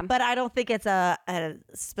 Yeah. But I don't think it's a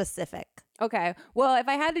specific. Okay. Well, if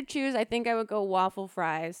I had to choose, I think I would go waffle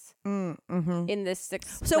fries in this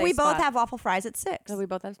 6th So we both spot. have waffle fries at 6. So we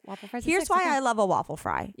both have waffle fries. Here's why I love a waffle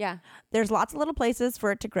fry. Yeah. There's lots of little places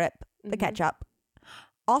for it to grip the ketchup.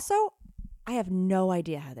 Also, I have no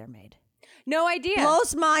idea how they're made. No idea.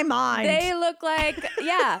 Blows my mind. They look like,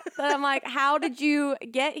 But I'm like, how did you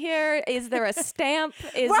get here? Is there a stamp?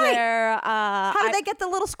 Is there... how did they get the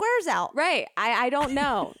little squares out? Right. I don't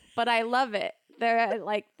know, but I love it. They're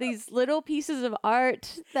these little pieces of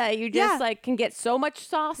art that you just can get so much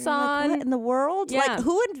sauce on. What in the world? Yeah.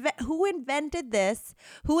 Who invented this?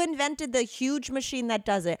 Who invented the huge machine that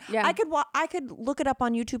does it? Yeah. I could look it up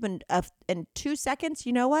on YouTube in 2 seconds.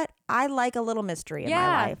 You know what? I like a little mystery in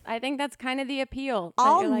my life. I think that's kind of the appeal.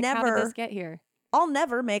 I'll how never did this get here? I'll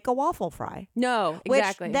never make a waffle fry. No,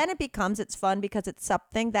 exactly. Which then it's fun because it's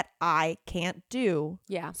something that I can't do.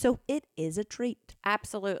 Yeah. So it is a treat.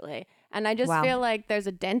 Absolutely. And I just feel like there's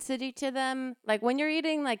a density to them. Like when you're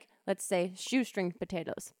eating, let's say, shoestring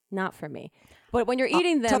potatoes. Not for me. But when you're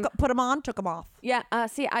eating them, put them on, took them off. yeah.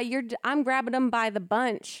 See, I'm grabbing them by the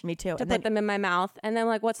bunch. Me too. To And put them in my mouth, and then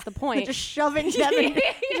like, what's the point? Just shoving them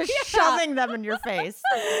shoving them in your face.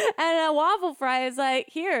 And a waffle fry is like,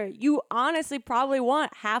 here, you honestly probably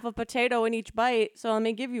want half a potato in each bite, so let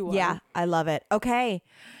me give you one. Yeah, I love it. Okay,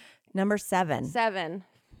 number 7. 7.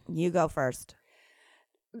 You go first.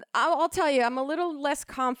 I'll tell you, I'm a little less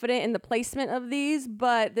confident in the placement of these,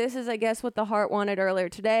 but this is, I guess, what the heart wanted earlier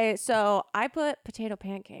today. So I put potato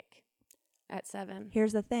pancake at 7.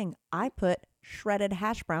 Here's the thing. I put shredded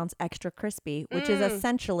hash browns extra crispy, which is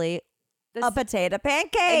essentially a potato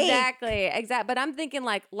pancake. Exactly. But I'm thinking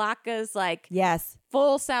like latkes, like Yes.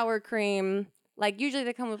 full sour cream. Like usually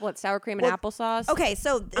they come with what, sour cream and applesauce. Okay,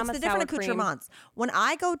 so it's I'm the a different sour cream. accoutrements. When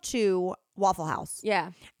I go to Waffle House,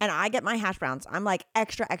 Yeah. and I get my hash browns, I'm like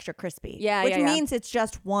extra crispy. Yeah, which yeah, yeah. means it's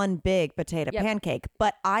just one big potato Yep. pancake.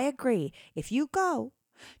 But I agree. If you go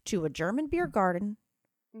to a German beer garden,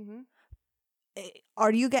 Mm-hmm.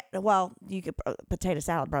 or you get you get potato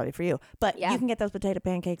salad probably for you, but Yeah. you can get those potato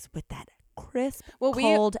pancakes with that crisp, Well,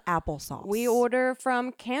 cold applesauce. We order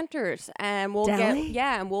from Cantor's, and we'll Deli?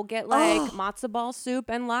 get like matzo ball soup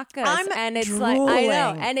and latkes, I'm and it's like I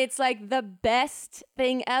know, drooling. and it's like the best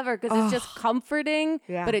thing ever because it's just comforting,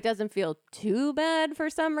 Yeah. but it doesn't feel too bad for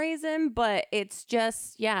some reason. But it's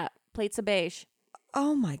just plates of beige.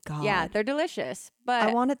 Oh my god. Yeah, they're delicious. But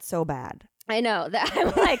I want it so bad. I know that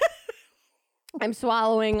I'm like I'm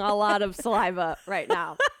swallowing a lot of saliva right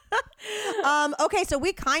now. Okay, so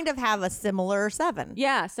we kind of have a similar 7.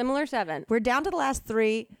 Yeah, similar 7. We're down to the last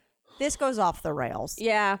 3. This goes off the rails.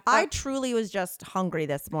 Yeah, I truly was just hungry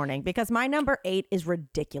this morning because my number 8 is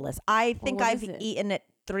ridiculous. I think what I've is it? eaten it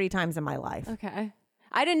 3 times in my life. Okay.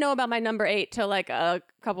 I didn't know about my number 8 till like a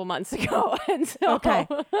couple months ago. And so Okay.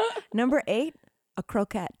 Number 8, a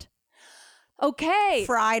croquette. Okay.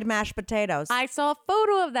 Fried mashed potatoes. I saw a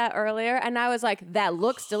photo of that earlier and I was like, that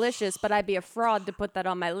looks delicious, but I'd be a fraud to put that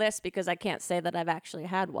on my list because I can't say that I've actually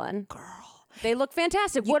had one. Girl. They look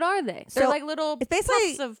fantastic. What are they? So They're like little it's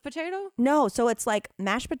basically- puffs of potato? No, so it's like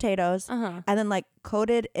mashed potatoes Uh-huh. and then like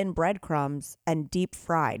coated in breadcrumbs and deep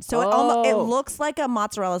fried. So Oh. it looks like a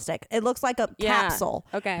mozzarella stick. It looks like a Yeah. capsule.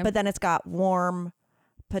 Okay. But then it's got warm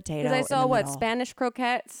potato. Because I in saw the what, middle. Spanish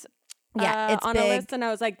croquettes Yeah, it's on big. a list and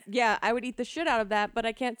I was like, yeah, I would eat the shit out of that, but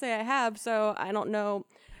I can't say I have, so I don't know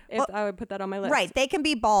if I would put that on my list. Right, they can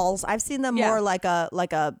be balls. I've seen them Yeah. more like a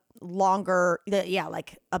longer,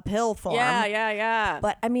 like a pill form. Yeah.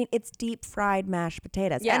 But I mean, it's deep fried mashed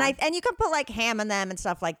potatoes, Yeah. and you can put like ham in them and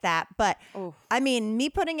stuff like that. But Oof. I mean, me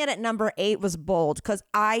putting it at number 8 was bold because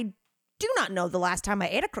I do not know the last time I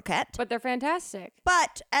ate a croquette. But they're fantastic.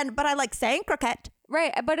 But I like saying croquette.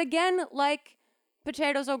 Right. But again, like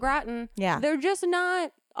potatoes au gratin, Yeah. they're just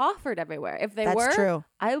not offered everywhere. If they That's were, true.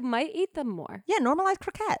 I might eat them more. Yeah, normalized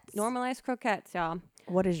croquettes. Normalized croquettes, y'all.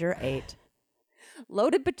 What is your 8?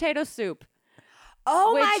 Loaded potato soup.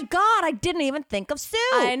 Oh Which- my God, I didn't even think of soup.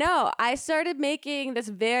 I know. I started making this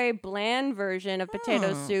very bland version of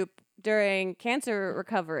potato soup during cancer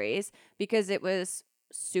recoveries because it was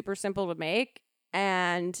super simple to make.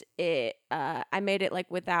 And I made it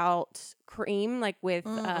like without cream, like with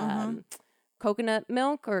coconut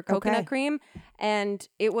milk or coconut Okay. cream. And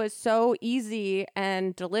it was so easy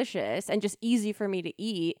and delicious and just easy for me to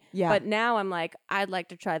eat. Yeah. But now I'm like, I'd like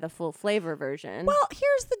to try the full flavor version. Well,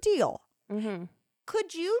 here's the deal. Mm-hmm.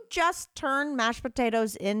 Could you just turn mashed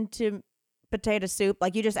potatoes into potato soup?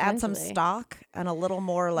 Like you just add some Potentially. stock and a little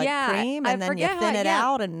more like Yeah, cream, I and then you forget thin how- it yeah.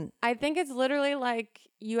 out. And I think it's literally like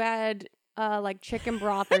you add like chicken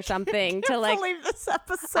broth or something to like. believe this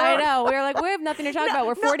episode. I know. We were like, we have nothing to talk about.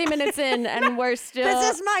 We're 40 minutes in and we're still.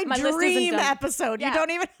 This is my list isn't dream done. episode. Yeah. You don't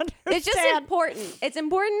even understand. It's just important. It's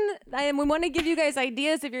important. And we want to give you guys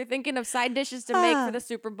ideas if you're thinking of side dishes to make for the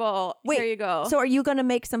Super Bowl. Wait, Here you go. So are you going to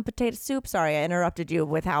make some potato soup? Sorry, I interrupted you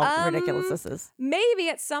with how ridiculous this is. Maybe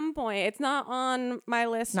at some point. It's not on my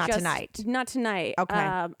list. Not tonight. Not tonight.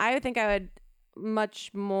 Okay. I think I would much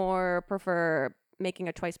more prefer making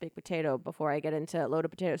a twice baked potato before I get into loaded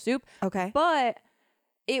potato soup. Okay. But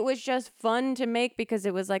it was just fun to make because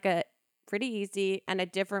it was like a pretty easy and a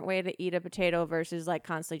different way to eat a potato versus like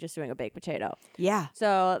constantly just doing a baked potato. Yeah.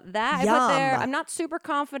 So that I put there. Yum. I'm not super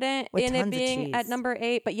confident With in it tons of being cheese. at number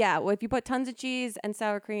 8, but yeah, if you put tons of cheese and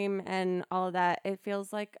sour cream and all of that, it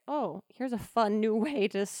feels like, oh, here's a fun new way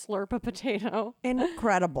to slurp a potato.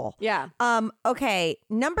 Incredible. Yeah. Okay.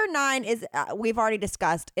 Number 9 is we've already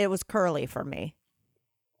discussed. It was curly for me.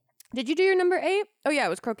 Did you do your number 8? Oh yeah, it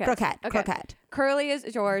was croquette. Croquette. Okay. Croquette. Curly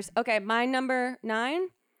is yours. Okay, my number 9,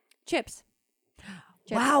 chips.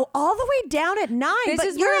 Chips. Wow, all the way down at 9. This but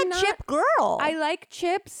is you're where a I'm not- chip girl. I like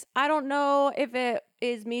chips. I don't know if it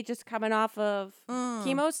is me just coming off of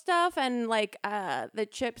chemo stuff and like the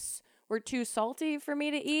chips were too salty for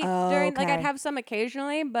me to eat during. Like I'd okay. have some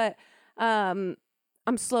occasionally, but I'm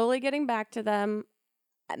slowly getting back to them.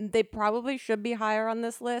 They probably should be higher on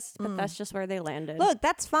this list, but that's just where they landed. Look,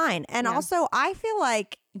 that's fine. And also, I feel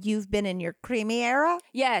like you've been in your creamy era.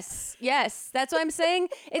 Yes. That's what I'm saying.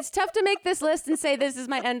 It's tough to make this list and say this is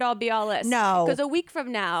my end all be all list. No. Because a week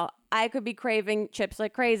from now, I could be craving chips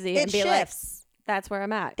like crazy and be shifts. like, that's where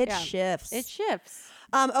I'm at. It shifts. It shifts.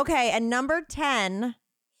 Okay, and number 10,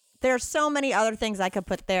 there's so many other things I could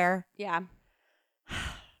put there. Yeah.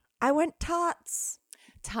 I went tots.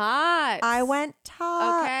 Tots. I went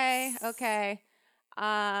tots. Okay.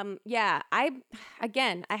 Yeah, I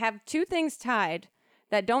have two things tied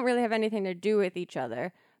that don't really have anything to do with each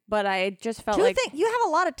other, but I just felt like you have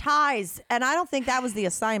a lot of ties, and I don't think that was the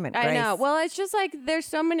assignment, Grace. I know. Well, it's just like there's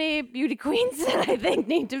so many beauty queens that I think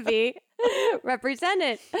need to be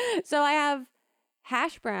represented. So I have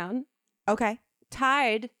hash brown Okay.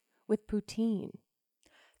 tied with poutine,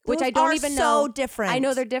 which Those I don't are even so know. different. I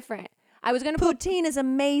know they're different. I was gonna put. Poutine is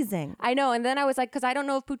amazing. I know, and then I was like, because I don't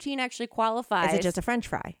know if poutine actually qualifies. Is it just a French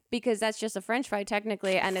fry? Because that's just a French fry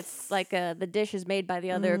technically, and it's like the dish is made by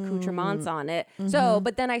the other accoutrements on it. So,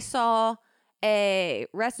 but then I saw a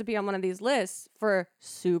recipe on one of these lists for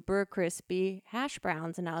super crispy hash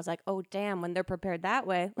browns, and I was like, oh damn, when they're prepared that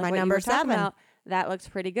way, like My what you number were talking 7. about, that looks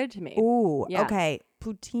pretty good to me. Ooh, Yeah. okay.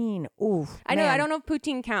 Poutine. Ooh, I know, I man. don't know if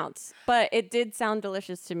poutine counts, but it did sound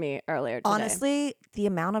delicious to me earlier today. Honestly, the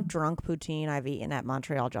amount of drunk poutine I've eaten at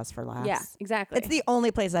Montreal Just for Laughs. Yeah, exactly. It's the only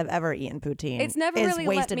place I've ever eaten poutine. It's never is really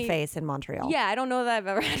let Wasted me- Face in Montreal. Yeah, I don't know that I've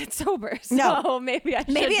ever had it sober. So No. maybe I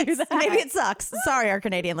should Maybe do it's that. maybe it sucks. Sorry, our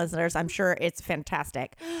Canadian listeners. I'm sure it's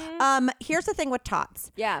fantastic. Here's the thing with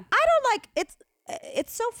tots. Yeah. I don't like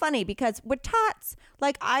it's so funny because with tots,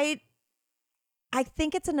 like I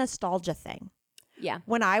think it's a nostalgia thing. Yeah.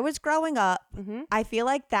 When I was growing up, Mm-hmm. I feel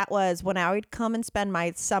like that was when I would come and spend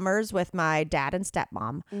my summers with my dad and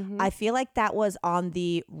stepmom. Mm-hmm. I feel like that was on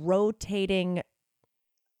the rotating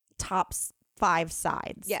top 5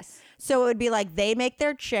 sides. Yes. So it would be like they make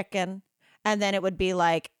their chicken, and then it would be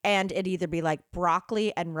like, and it'd either be like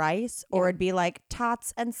broccoli and rice, or it'd be like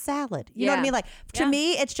tots and salad. You know what I Yeah. mean? Like to Yeah.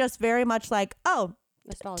 me, it's just very much like, oh,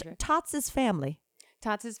 Nostalgia. tots is family.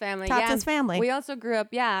 Tots' family. Tots yeah. is family. We also grew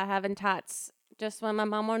up, having tots just when my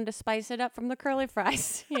mom wanted to spice it up from the curly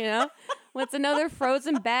fries, you know? What's another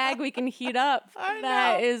frozen bag we can heat up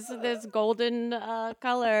that is this golden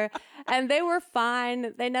color? And they were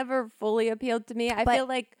fine. They never fully appealed to me. I feel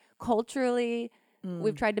like culturally,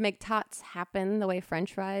 we've tried to make tots happen the way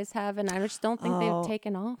French fries have, and I just don't think they've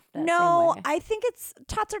taken off that No, same way. I think it's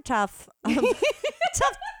tots are tough.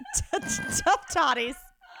 Tough toddies.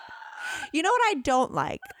 You know what I don't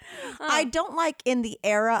like? I don't like in the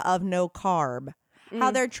era of no carb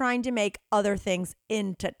how they're trying to make other things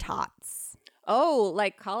into tots. Oh,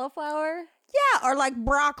 like cauliflower? Yeah, or like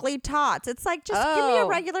broccoli tots. It's like just give me a Oh.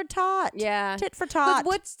 regular tot. Yeah. Tit for 'Cause tot.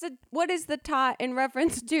 what is the tot in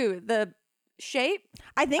reference to? The shape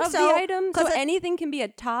I think of so. the item? So 'cause anything can be a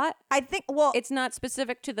tot? I think well, It's not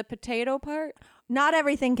specific to the potato part? not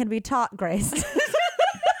everything can be tot, Grace.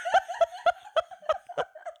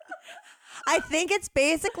 I think it's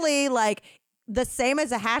basically like the same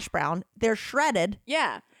as a hash brown. They're shredded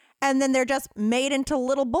Yeah. and then they're just made into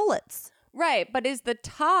little bullets. Right. But is the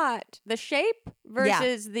tot the shape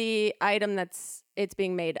versus the item it's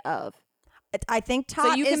being made of? I think tot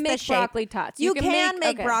So you is can the make shape. broccoli tots. You can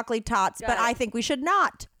make okay. broccoli tots, Got but it. I think we should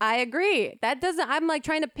not. I agree. That doesn't, I'm like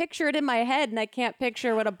trying to picture it in my head and I can't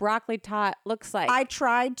picture what a broccoli tot looks like. I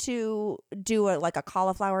tried to do like a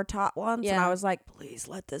cauliflower tot once, and Yeah. I was like, please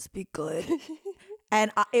let this be good.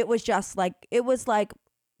 And it was just like, it was like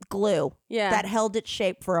glue Yeah. that held its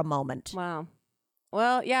shape for a moment. Wow.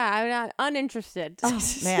 Well, yeah, I'm not uninterested. Oh,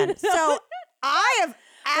 man. So I have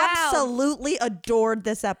Wow. absolutely adored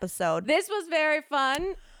this episode. This was very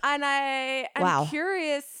fun, and I'm Wow.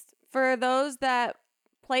 curious for those that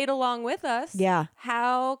played along with us. Yeah.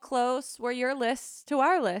 How close were your lists to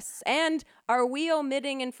our lists? And are we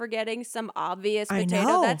omitting and forgetting some obvious I potato?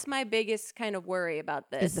 know. That's my biggest kind of worry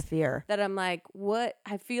about this. Is the fear. That I'm like, what?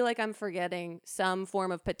 I feel like I'm forgetting some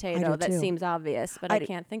form of potato that too. seems obvious, but I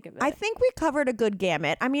can't think of it. I think we covered a good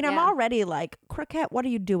gamut. I mean, I'm Yeah. already like, Croquette, what are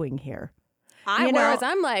you doing here? you know- Whereas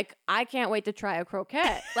I'm like, I can't wait to try a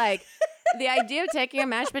croquette. Like the idea of taking a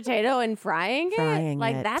mashed potato and frying it,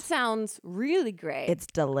 like it. that sounds really great. It's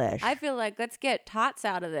delish. I feel like let's get tots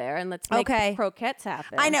out of there and let's make Okay. croquettes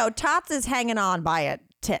happen. I know. Tots is hanging on by it.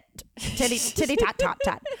 titty tot tot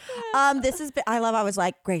tot. I was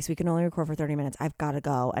like, Grace, we can only record for 30 minutes. I've got to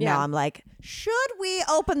go. And now I'm like, should we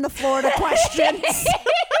open the floor to questions?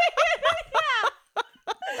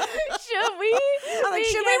 Should we? I'm like,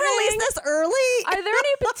 should we release this early? Are there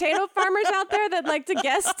any potato farmers out there that'd like to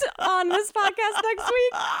guest on this podcast next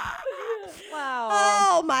week? Wow.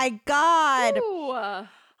 Oh my God. Ooh.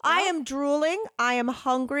 I am drooling. I am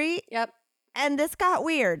hungry. Yep. And this got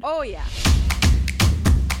weird. Oh, yeah.